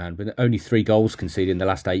turnaround, with only 3 goals conceded in the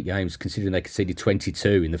last 8 games, considering they conceded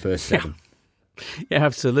 22 in the first 7. Yeah,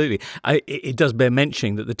 absolutely. It does bear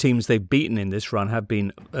mentioning that the teams they've beaten in this run have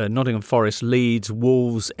been Nottingham Forest, Leeds,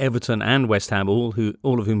 Wolves, Everton and West Ham, all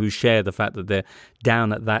of whom share the fact that they're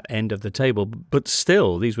down at that end of the table. But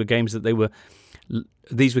still, these were games that they were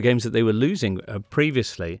losing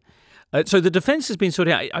previously. So the defence has been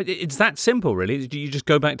sorted out. It's that simple, really. You just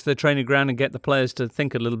go back to the training ground and get the players to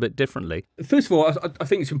think a little bit differently. First of all, I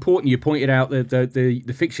think it's important you pointed out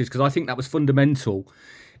the fixtures, because I think that was fundamental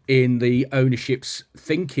in the ownership's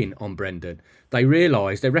thinking on Brendan. They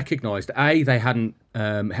recognised that they hadn't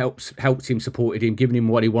helped him, supported him, given him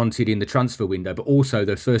what he wanted in the transfer window, but also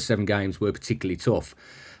the first 7 games were particularly tough.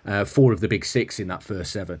 4 of the big 6 in that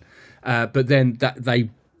first 7. But then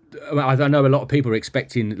I know a lot of people are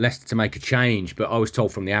expecting Leicester to make a change, but I was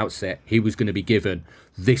told from the outset he was going to be given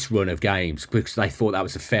this run of games because they thought that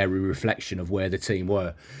was a fair reflection of where the team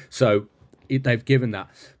were. So they've given that.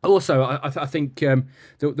 Also, I think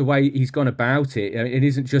the way he's gone about it, it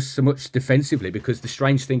isn't just so much defensively, because the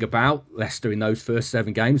strange thing about Leicester in those first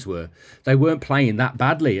 7 games were they weren't playing that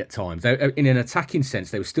badly at times. In an attacking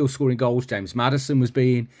sense, they were still scoring goals. James Maddison was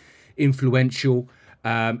being influential.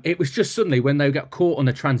 It was just suddenly when they got caught on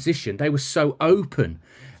a transition, they were so open.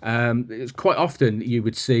 It was quite often you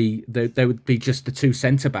would see there would be just the 2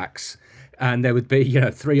 centre-backs and there would be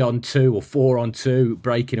 3-on-2 or 4-on-2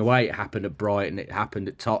 breaking away. It happened at Brighton, it happened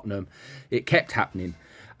at Tottenham. It kept happening.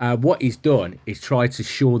 What he's done is try to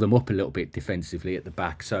shore them up a little bit defensively at the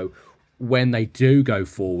back. So when they do go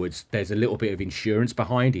forwards, there's a little bit of insurance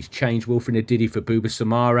behind. He's changed Wilfred Ndidi for Bouba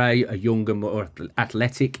Samare, a younger, more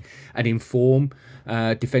athletic and in form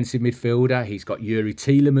defensive midfielder. He's got Yuri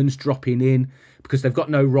Tielemans dropping in because they've got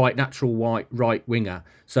no natural right winger.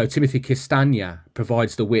 So Timothy Castagna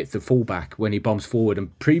provides the width of fullback when he bombs forward.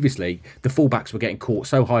 And previously, the fullbacks were getting caught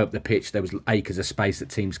so high up the pitch, there was acres of space that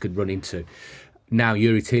teams could run into. Now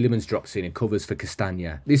Yuri Tielemans drops in and covers for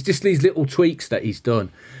Castagna. There's just these little tweaks that he's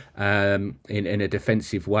done in a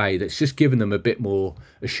defensive way that's just given them a bit more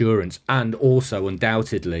assurance, and also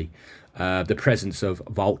undoubtedly the presence of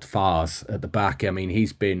Wout Faes at the back. I mean,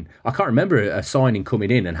 I can't remember a signing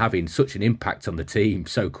coming in and having such an impact on the team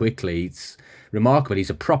so quickly. It's remarkable. He's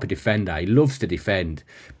a proper defender. He loves to defend,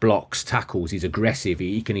 blocks, tackles. He's aggressive.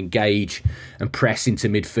 He can engage and press into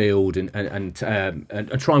midfield and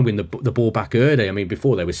try and win the ball back early. I mean,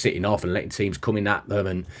 before they were sitting off and letting teams come in at them,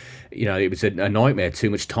 and it was a nightmare. Too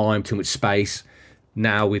much time, too much space.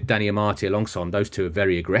 now with Danny Amati alongside him, those two are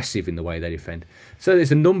very aggressive in the way they defend. So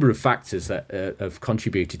there's a number of factors that have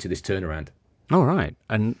contributed to this turnaround. All right.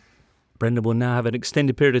 And Brendan will now have an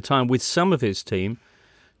extended period of time with some of his team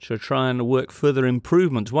to try and work further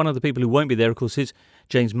improvements. One of the people who won't be there, of course, is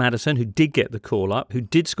James Maddison, who did get the call up, who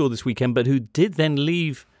did score this weekend, but who did then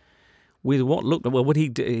leave with what looked, well, what he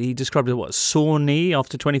described as what, sore knee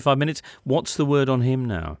after 25 minutes. What's the word on him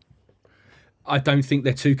now? I don't think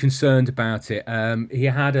they're too concerned about it. He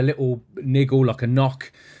had a little niggle, like a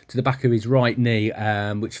knock to the back of his right knee,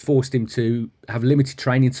 which forced him to have limited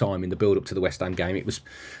training time in the build-up to the West Ham game. It was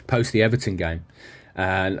post the Everton game.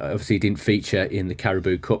 And obviously he didn't feature in the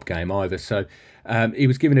Carabao Cup game either. So he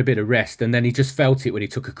was given a bit of rest, and then he just felt it when he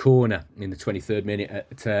took a corner in the 23rd minute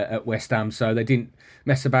at West Ham. So they didn't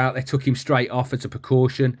mess about. They took him straight off as a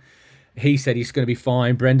precaution. He said he's going to be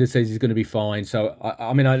fine. Brendan says he's going to be fine. So,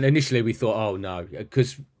 initially we thought, oh no,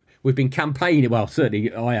 because we've been campaigning, well,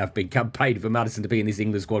 certainly I have been campaigning for Maddison to be in this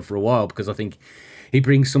England squad for a while, because I think he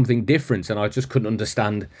brings something different, and I just couldn't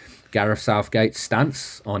understand Gareth Southgate's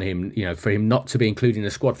stance on him, for him not to be included in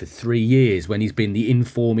the squad for 3 years when he's been the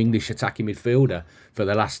in-form English attacking midfielder for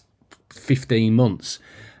the last 15 months.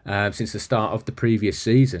 Since the start of the previous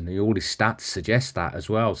season. And all his stats suggest that as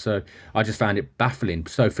well. So I just found it baffling.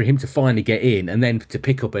 So for him to finally get in and then to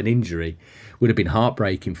pick up an injury would have been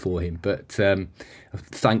heartbreaking for him. But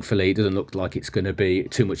thankfully, it doesn't look like it's going to be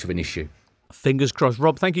too much of an issue. Fingers crossed.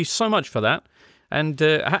 Rob, thank you so much for that. And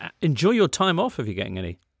enjoy your time off if you're getting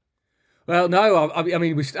any. Well, no, I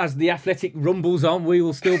mean, as the Athletic rumbles on, we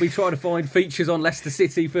will still be trying to find features on Leicester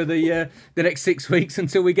City for the next 6 weeks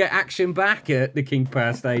until we get action back at the King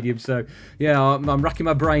Power Stadium. So, yeah, I'm racking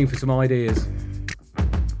my brain for some ideas.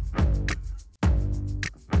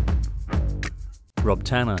 Rob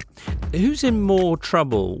Tanner. Who's in more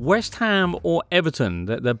trouble, West Ham or Everton?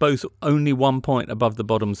 They're both only 1 point above the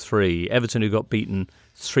bottom three. Everton, who got beaten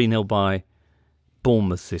 3-0 by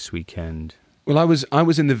Bournemouth this weekend. Well, I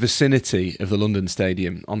was in the vicinity of the London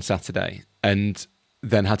Stadium on Saturday, and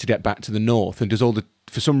then had to get back to the north. And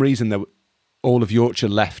for some reason, all of Yorkshire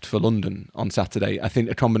left for London on Saturday. I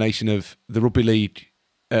think a combination of the Rugby League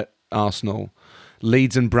at Arsenal,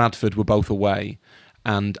 Leeds and Bradford were both away,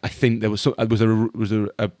 and I think there was a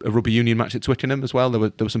rugby union match at Twickenham as well. There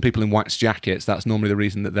were some people in wax jackets. That's normally the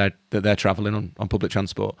reason that they're travelling on public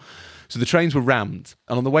transport. So the trains were rammed,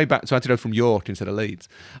 and on the way back, so I had to go from York instead of Leeds.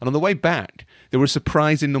 And on the way back, there were a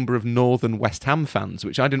surprising number of northern West Ham fans,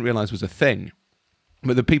 which I didn't realise was a thing.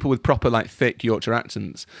 But the people with proper, thick Yorkshire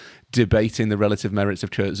accents debating the relative merits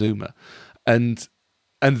of Kurt Zouma, and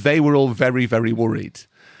they were all very, very worried.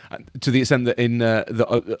 To the extent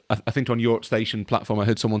that I think on York Station platform, I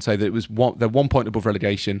heard someone say that they're 1 point above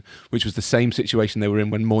relegation, which was the same situation they were in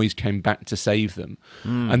when Moyes came back to save them.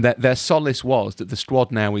 And their solace was that the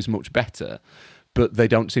squad now is much better, but they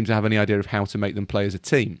don't seem to have any idea of how to make them play as a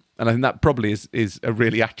team. And I think that probably is a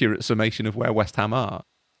really accurate summation of where West Ham are.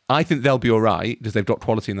 I think they'll be all right because they've got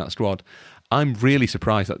quality in that squad. I'm really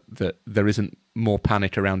surprised that there isn't more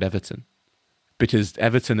panic around Everton, because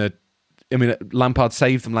Everton Lampard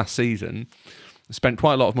saved them last season, spent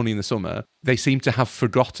quite a lot of money in the summer. They seem to have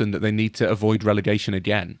forgotten that they need to avoid relegation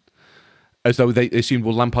again, as though they assumed,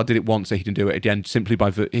 well, Lampard did it once, so he can do it again, simply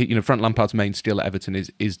by, Frank Lampard's main skill at Everton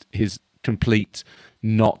is his complete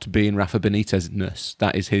not being Rafa Benitez-ness.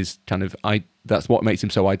 That is his that's what makes him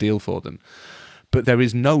so ideal for them. But there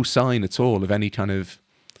is no sign at all of any kind of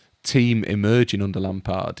team emerging under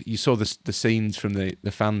Lampard. You saw the scenes from the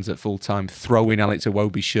fans at full time throwing Alex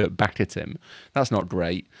Iwobi's shirt back at him. That's not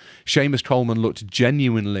great. Seamus Coleman looked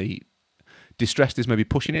genuinely distressed, is maybe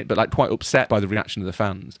pushing it, but quite upset by the reaction of the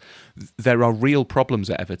fans. There are real problems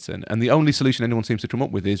at Everton, and the only solution anyone seems to come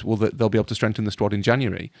up with is, well, that they'll be able to strengthen the squad in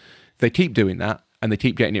January. They keep doing that, and they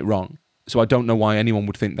keep getting it wrong. So I don't know why anyone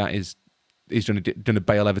would think that is going to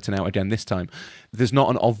bail Everton out again this time. There's not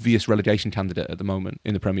an obvious relegation candidate at the moment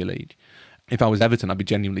in the Premier League. If I was Everton, I'd be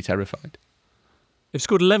genuinely terrified. They've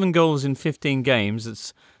scored 11 goals in 15 games.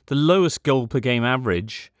 It's the lowest goal per game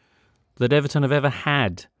average that Everton have ever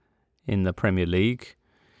had in the Premier League.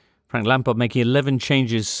 Frank Lampard making 11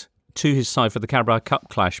 changes to his side for the Carabao Cup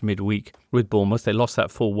clash midweek with Bournemouth. They lost that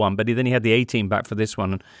 4-1, but then he had the 18 back for this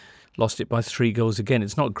one and lost it by 3 goals again.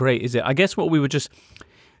 It's not great, is it? I guess what we were just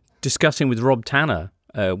discussing with Rob Tanner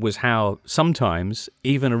was how sometimes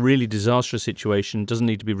even a really disastrous situation doesn't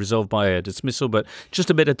need to be resolved by a dismissal, but just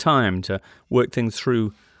a bit of time to work things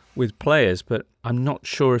through with players. But I'm not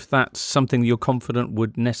sure if that's something you're confident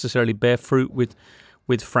would necessarily bear fruit with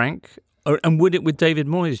and would it with David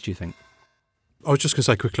Moyes, do you think? I was just going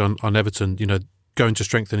to say quickly on Everton, going to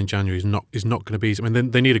strengthen in January is not going to be easy. I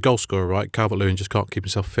mean, they need a goal scorer, right? Calvert-Lewin just can't keep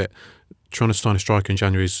himself fit. Trying to sign a striker in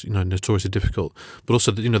January is notoriously difficult. But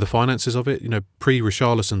also the finances of it. Pre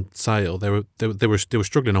Richarlison sale, they were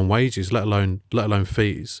struggling on wages, let alone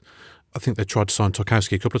fees. I think they tried to sign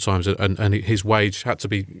Tarkowski a couple of times, and his wage had to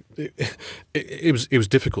be. It was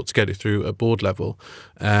difficult to get it through at board level.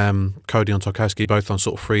 Cody and Tarkowski both on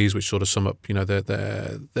sort of freeze, which sort of sum up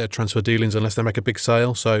their transfer dealings unless they make a big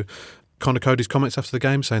sale. So Conor Cody's comments after the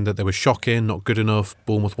game saying that they were shocking, not good enough.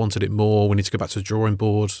 Bournemouth wanted it more. We need to go back to the drawing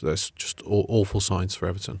board. That's just awful signs for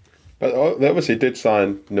Everton. But they obviously did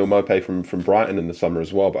sign Neal Maupay from Brighton in the summer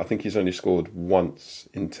as well. But I think he's only scored once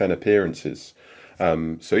in 10 appearances.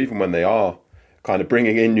 So even when they are kind of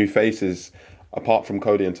bringing in new faces, apart from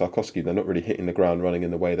Cody and Tarkowski, they're not really hitting the ground running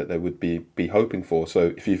in the way that they would be hoping for.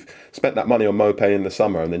 So if you've spent that money on Maupay in the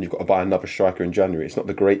summer and then you've got to buy another striker in January, it's not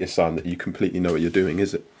the greatest sign that you completely know what you're doing,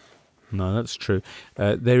 is it? No, that's true.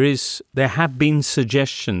 There have been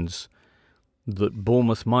suggestions that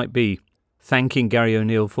Bournemouth might be thanking Gary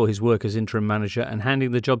O'Neill for his work as interim manager and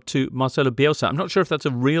handing the job to Marcelo Bielsa. I'm not sure if that's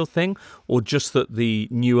a real thing or just that the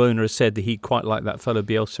new owner has said that he quite liked that fellow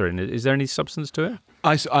Bielsa in it. Is there any substance to it?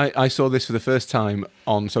 I saw this for the first time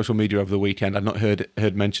on social media over the weekend. I'd not heard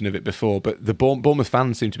mention of it before, but the Bournemouth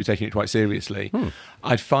fans seem to be taking it quite seriously.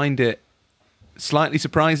 I'd find it slightly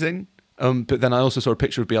surprising, but then I also saw a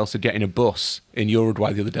picture of Bielsa getting a bus in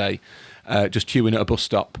Uruguay the other day, just queuing at a bus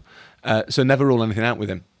stop. So never rule anything out with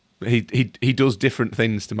him. He does different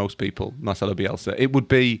things to most people, Marcelo Bielsa. It'd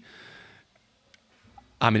be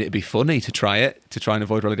funny to try and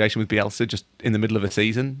avoid relegation with Bielsa just in the middle of a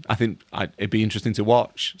season. I think it'd be interesting to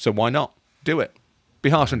watch. So why not do it?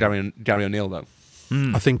 Be harsh on Gary O'Neill though.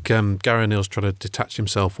 I think Gary O'Neill's trying to detach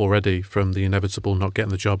himself already from the inevitable not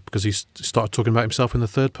getting the job because he started talking about himself in the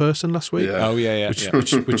third person last week. Yeah. Oh yeah.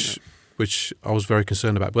 Which I was very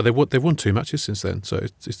concerned about. But they've won 2 matches since then, so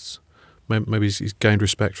it's maybe he's gained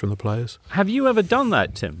respect from the players. Have you ever done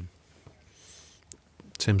that, Tim?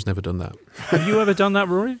 Tim's never done that. Have you ever done that,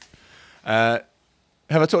 Rory? Have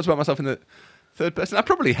I talked about myself in the third person? I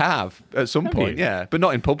probably have at some point, yeah, but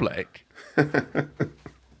not in public.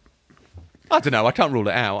 I don't know. I can't rule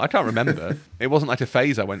it out. I can't remember. It wasn't like a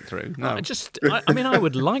phase I went through. No. I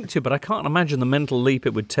would like to, but I can't imagine the mental leap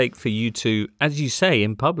it would take for you to, as you say,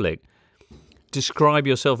 in public, describe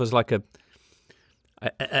yourself as like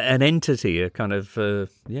an entity, a kind of,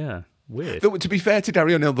 weird. To be fair to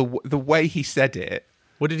Gary O'Neill, the way he said it.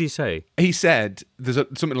 What did he say? He said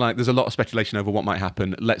something like, "There's a lot of speculation over what might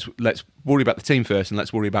happen. Let's worry about the team first, and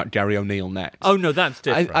let's worry about Gary O'Neill next." Oh no, that's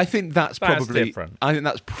different. I think that's probably different. I think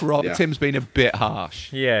that's Tim's been a bit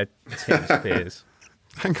harsh. Yeah, Tim Spears.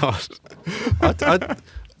 Hang on,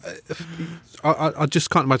 I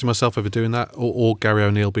just can't imagine myself ever doing that, or Gary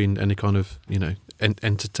O'Neill being any kind of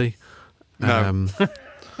entity. No.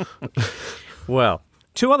 Well,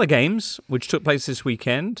 2 other games which took place this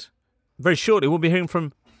weekend. Very shortly, we'll be hearing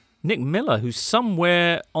from Nick Miller, who's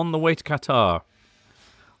somewhere on the way to Qatar.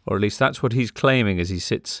 Or at least that's what he's claiming as he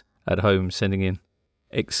sits at home sending in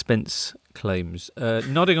expense claims.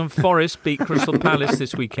 Nottingham Forest beat Crystal Palace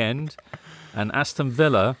this weekend. And Aston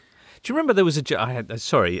Villa... Do you remember there was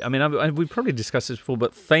we probably discussed this before,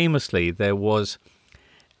 but famously there was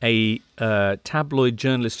a tabloid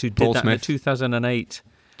journalist who did Paul that Smith. in 2008.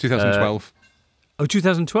 2012.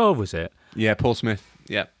 2012 was it? Yeah, Paul Smith.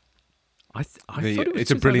 Yeah. I thought it was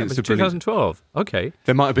it's a brilliant. 2012. Okay.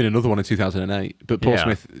 There might have been another one in 2008, but Paul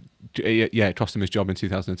Smith, it cost him his job in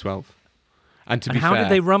 2012. And how did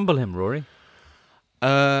they rumble him, Rory?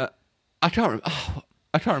 I can't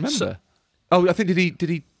remember. I think did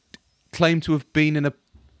he claim to have been in a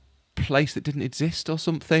place that didn't exist or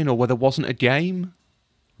something, or where there wasn't a game?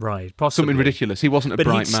 Right, possibly. Something ridiculous. He wasn't a bright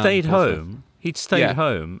man. But he'd stayed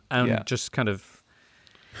home and just kind of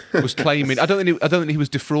was claiming. I don't think he was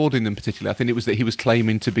defrauding them particularly. I think it was that he was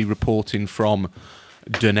claiming to be reporting from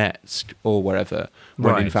Donetsk or wherever,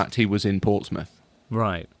 when in fact he was in Portsmouth.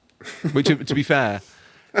 Right. Which, to be fair,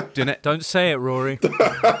 don't say it, Rory.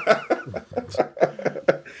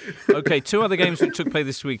 Okay, 2 other games which took place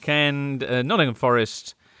this weekend. Nottingham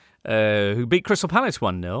Forest, who beat Crystal Palace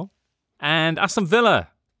 1-0, and Aston Villa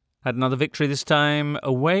had another victory, this time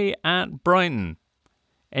away at Brighton.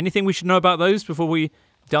 Anything we should know about those before we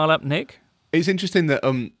dial up Nick? It's interesting that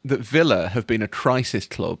that Villa have been a crisis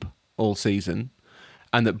club all season,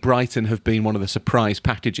 and that Brighton have been one of the surprise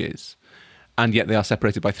packages, and yet they are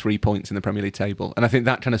separated by 3 points in the Premier League table. And I think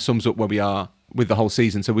that kind of sums up where we are with the whole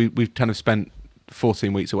season. So we've kind of spent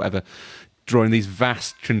 14 weeks or whatever drawing these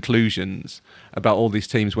vast conclusions about all these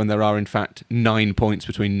teams when there are in fact 9 points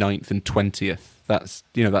between 9th and 20th. That's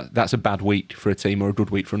that's a bad week for a team or a good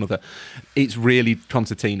week for another. It's really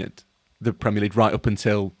concertinaed the Premier League right up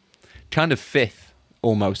until kind of 5th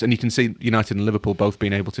almost, and you can see United and Liverpool both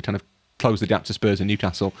being able to kind of close the gap to Spurs and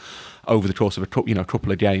Newcastle over the course of a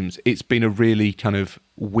couple of games. It's been a really kind of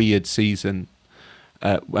weird season,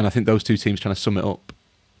 and I think those two teams kind of sum it up.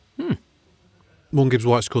 Morgan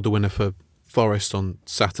Gibbs-White scored the winner for Forest on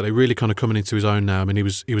Saturday, really kind of coming into his own now. I mean, he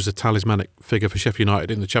was a talismanic figure for Sheffield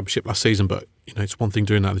United in the Championship last season, but it's one thing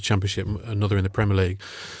doing that in the Championship, another in the Premier League.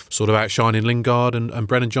 Sort of outshining Lingard and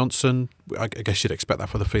Brennan Johnson. I guess you'd expect that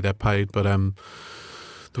for the fee they're paid, but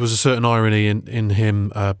there was a certain irony in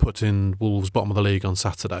him putting Wolves bottom of the league on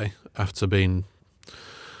Saturday after being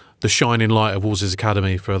the shining light of Wolves'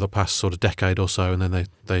 academy for the past sort of decade or so, and then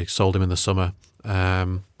they sold him in the summer.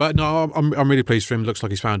 But no, I'm really pleased for him. Looks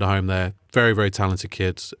like he's found a home there. Very, very talented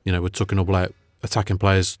kids. We're talking all about attacking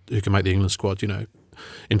players who can make the England squad.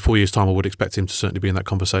 In 4 years' time, I would expect him to certainly be in that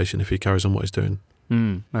conversation if he carries on what he's doing.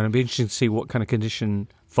 And it'd be interesting to see what kind of condition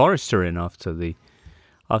Forest are in after the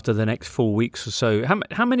next 4 weeks or so.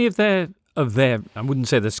 How many of their I wouldn't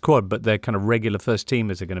say the squad, but their kind of regular first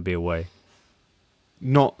teamers are going to be away?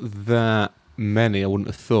 Not that many, I wouldn't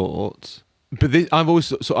have thought. But I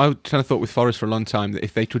kind of thought with Forest for a long time that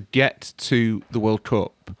if they could get to the World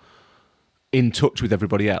Cup in touch with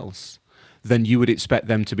everybody else, then you would expect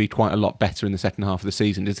them to be quite a lot better in the second half of the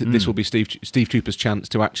season. This will be Steve Cooper's chance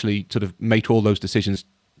to actually sort of make all those decisions.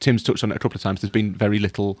 Tim's touched on it a couple of times. There's been very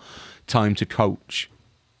little time to coach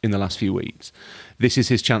in the last few weeks. This is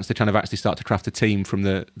his chance to kind of actually start to craft a team from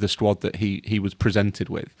the squad that he was presented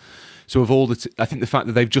with. So of all I think the fact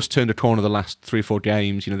that they've just turned a corner the last 3 or 4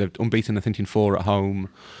 games, they've unbeaten, I think, in 4 at home,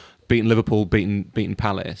 beaten Liverpool, beaten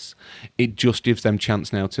Palace. It just gives them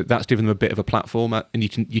chance now that's given them a bit of a platform, and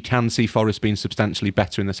you can see Forest being substantially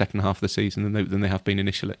better in the second half of the season than they have been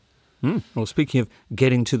initially. Well, speaking of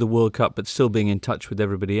getting to the World Cup but still being in touch with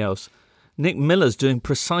everybody else, Nick Miller's doing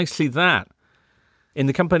precisely that. In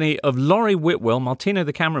the company of Laurie Whitwell, Martino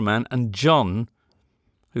the cameraman, and John,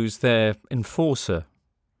 who's their enforcer.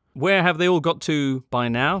 Where have they all got to by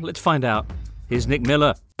now? Let's find out. Here's Nick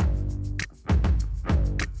Miller.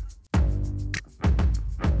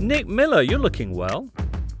 Nick Miller, you're looking well.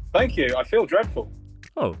 Thank you. I feel dreadful.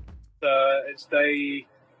 Oh. It's day...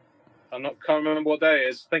 can't remember what day it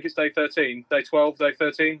is. I think it's day 13. Day 12, day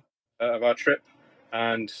 13 of our trip.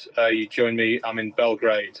 And you join me. I'm in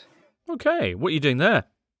Belgrade. Okay. What are you doing there?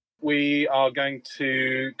 We are going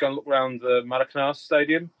to go and look around the Maracanã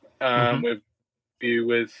Stadium with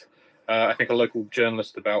I think a local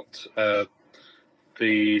journalist about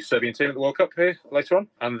the Serbian team at the World Cup here later on.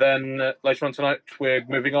 And then later on tonight, we're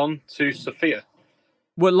moving on to Sofia.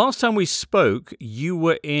 Well, last time we spoke, you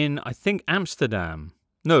were in, I think, Amsterdam.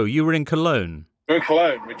 No, you were in Cologne. We're in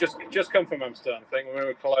Cologne. We just come from Amsterdam, I think. We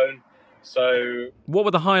were in Cologne. So, what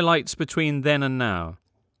were the highlights between then and now?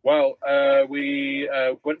 Well, we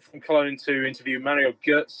went from Cologne to interview Mario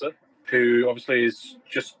Götze, who obviously is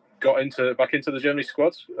just got back into the Germany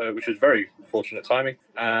squad, which was very fortunate timing.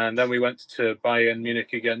 And then we went to Bayern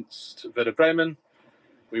Munich against Werder Bremen.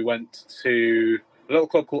 We went to a little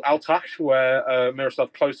club called Altach, where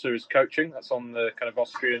Miroslav Klose is coaching. That's on the kind of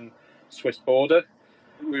Austrian-Swiss border.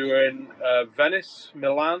 We were in Venice,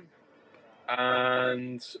 Milan,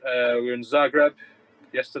 and we were in Zagreb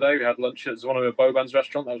yesterday. We had lunch at Zvonimir Boban's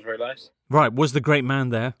restaurant. That was very nice. Right. Was the great man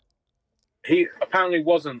there? He apparently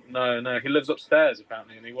wasn't. No. He lives upstairs,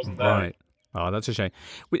 apparently, and he wasn't there. Right. Oh, that's a shame.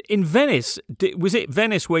 In Venice, was it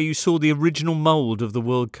Venice where you saw the original mould of the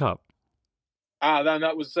World Cup?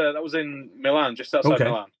 That was in Milan, just outside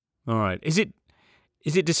Milan. All right. Is it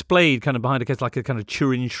displayed kind of behind a case like a kind of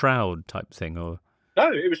Turin shroud type thing, or? No,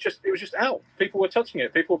 it was just out. People were touching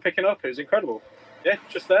it. People were picking up. It was incredible. Yeah,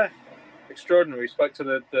 just there. Extraordinary. We spoke to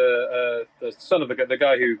the son of the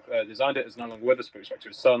guy who designed it. Is no longer with us, but we spoke to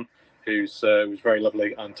his son, who was very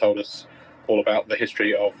lovely and told us all about the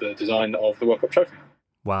history of the design of the World Cup trophy.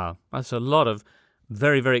 Wow, that's a lot of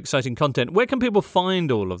very, very exciting content. Where can people find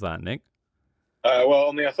all of that, Nick? Well,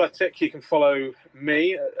 on The Athletic, you can follow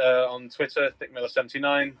me on Twitter,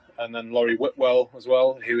 NickMiller79, and then Laurie Whitwell as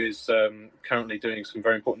well, who is currently doing some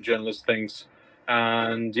very important journalist things.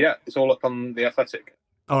 And yeah, it's all up on The Athletic.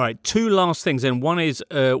 All right, 2 last things then. One is,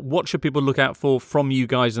 what should people look out for from you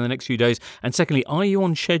guys in the next few days? And secondly, are you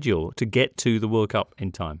on schedule to get to the World Cup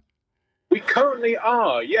in time? We currently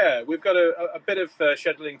are, yeah. We've got a bit of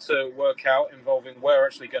scheduling to work out involving where we're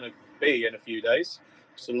actually going to be in a few days.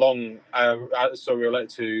 It's a long story related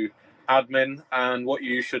to admin and what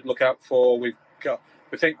you should look out for. We've got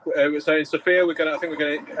We think so. In Sofia, we're going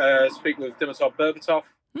to speak with Dimitar Berbatov,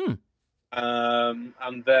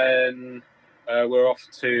 and then we're off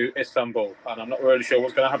to Istanbul, and I'm not really sure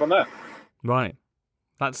what's going to happen there. Right,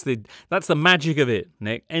 that's the magic of it,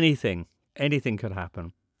 Nick. Anything could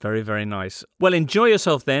happen. Very, very nice. Well, enjoy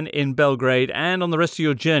yourself then in Belgrade and on the rest of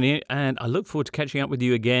your journey, and I look forward to catching up with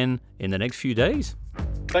you again in the next few days.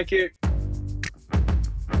 Thank you.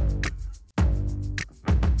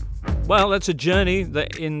 Well, that's a journey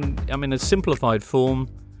that in a simplified form,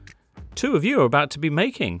 two of you are about to be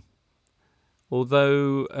making.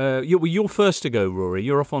 Although you're first to go, Rory.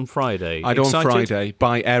 You're off on Friday. I go on Excited? Friday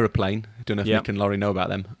by aeroplane. I don't know if Nick and Laurie know about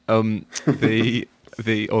them. The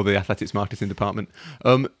athletics marketing department.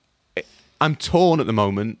 I'm torn at the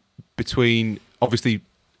moment between obviously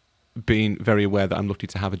being very aware that I'm lucky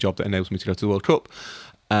to have a job that enables me to go to the World Cup,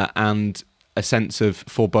 and a sense of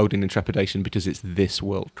foreboding and trepidation because it's this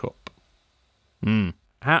World Cup.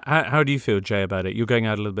 How do you feel, Jay, about it? You're going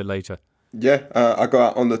out a little bit later. Yeah, I go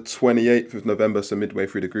out on the 28th of November, so midway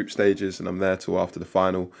through the group stages, and I'm there till after the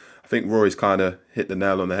final. I think Rory's kind of hit the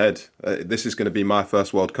nail on the head. This is going to be my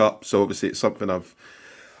first World Cup, so obviously it's something I've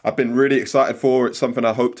been really excited for. It's something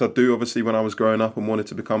I hoped I'd do, obviously, when I was growing up and wanted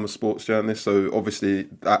to become a sports journalist. So obviously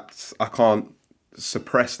I can't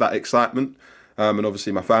suppress that excitement. And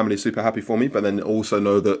obviously my family's super happy for me, but then also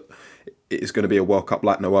know that it is going to be a World Cup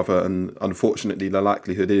like no other. And unfortunately, the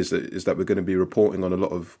likelihood is that we're going to be reporting on a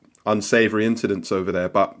lot of unsavoury incidents over there.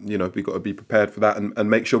 But, we've got to be prepared for that and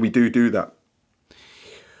make sure we do that.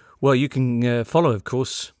 Well, you can follow, of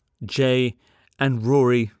course, Jay and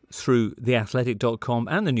Rory through theathletic.com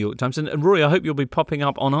and the New York Times. And Rory, I hope you'll be popping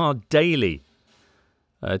up on our daily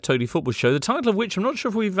Totally Football show, the title of which I'm not sure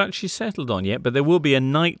if we've actually settled on yet, but there will be a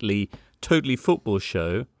nightly Totally Football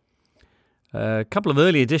show. A couple of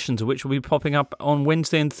early editions of which will be popping up on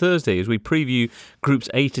Wednesday and Thursday as we preview groups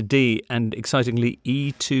A to D and, excitingly,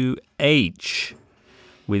 E to H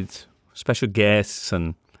with special guests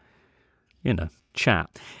and,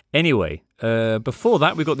 chat. Anyway, before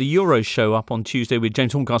that, we've got the Euros show up on Tuesday with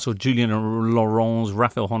James Horncastle, Julian Laurens,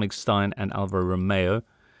 Raphael Honigstein and Alvaro Romeo.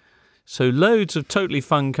 So loads of totally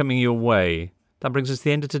fun coming your way. That brings us to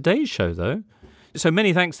the end of today's show, though. So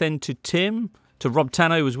many thanks then to Tim, to Rob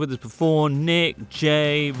Tanno, who was with us before, Nick,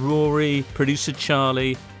 Jay, Rory, producer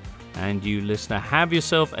Charlie, and you listener. Have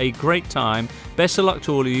yourself a great time. Best of luck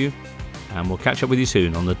to all of you, and we'll catch up with you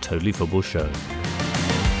soon on the Totally Football Show.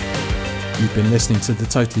 You've been listening to the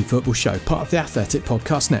Totally Football Show, part of the Athletic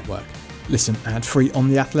Podcast Network. Listen ad-free on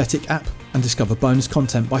the Athletic app and discover bonus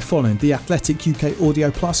content by following the Athletic UK Audio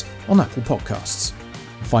Plus on Apple Podcasts.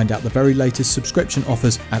 Find out the very latest subscription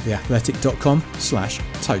offers at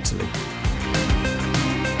theathletic.com/totally.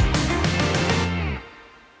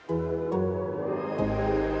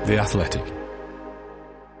 The Athletic.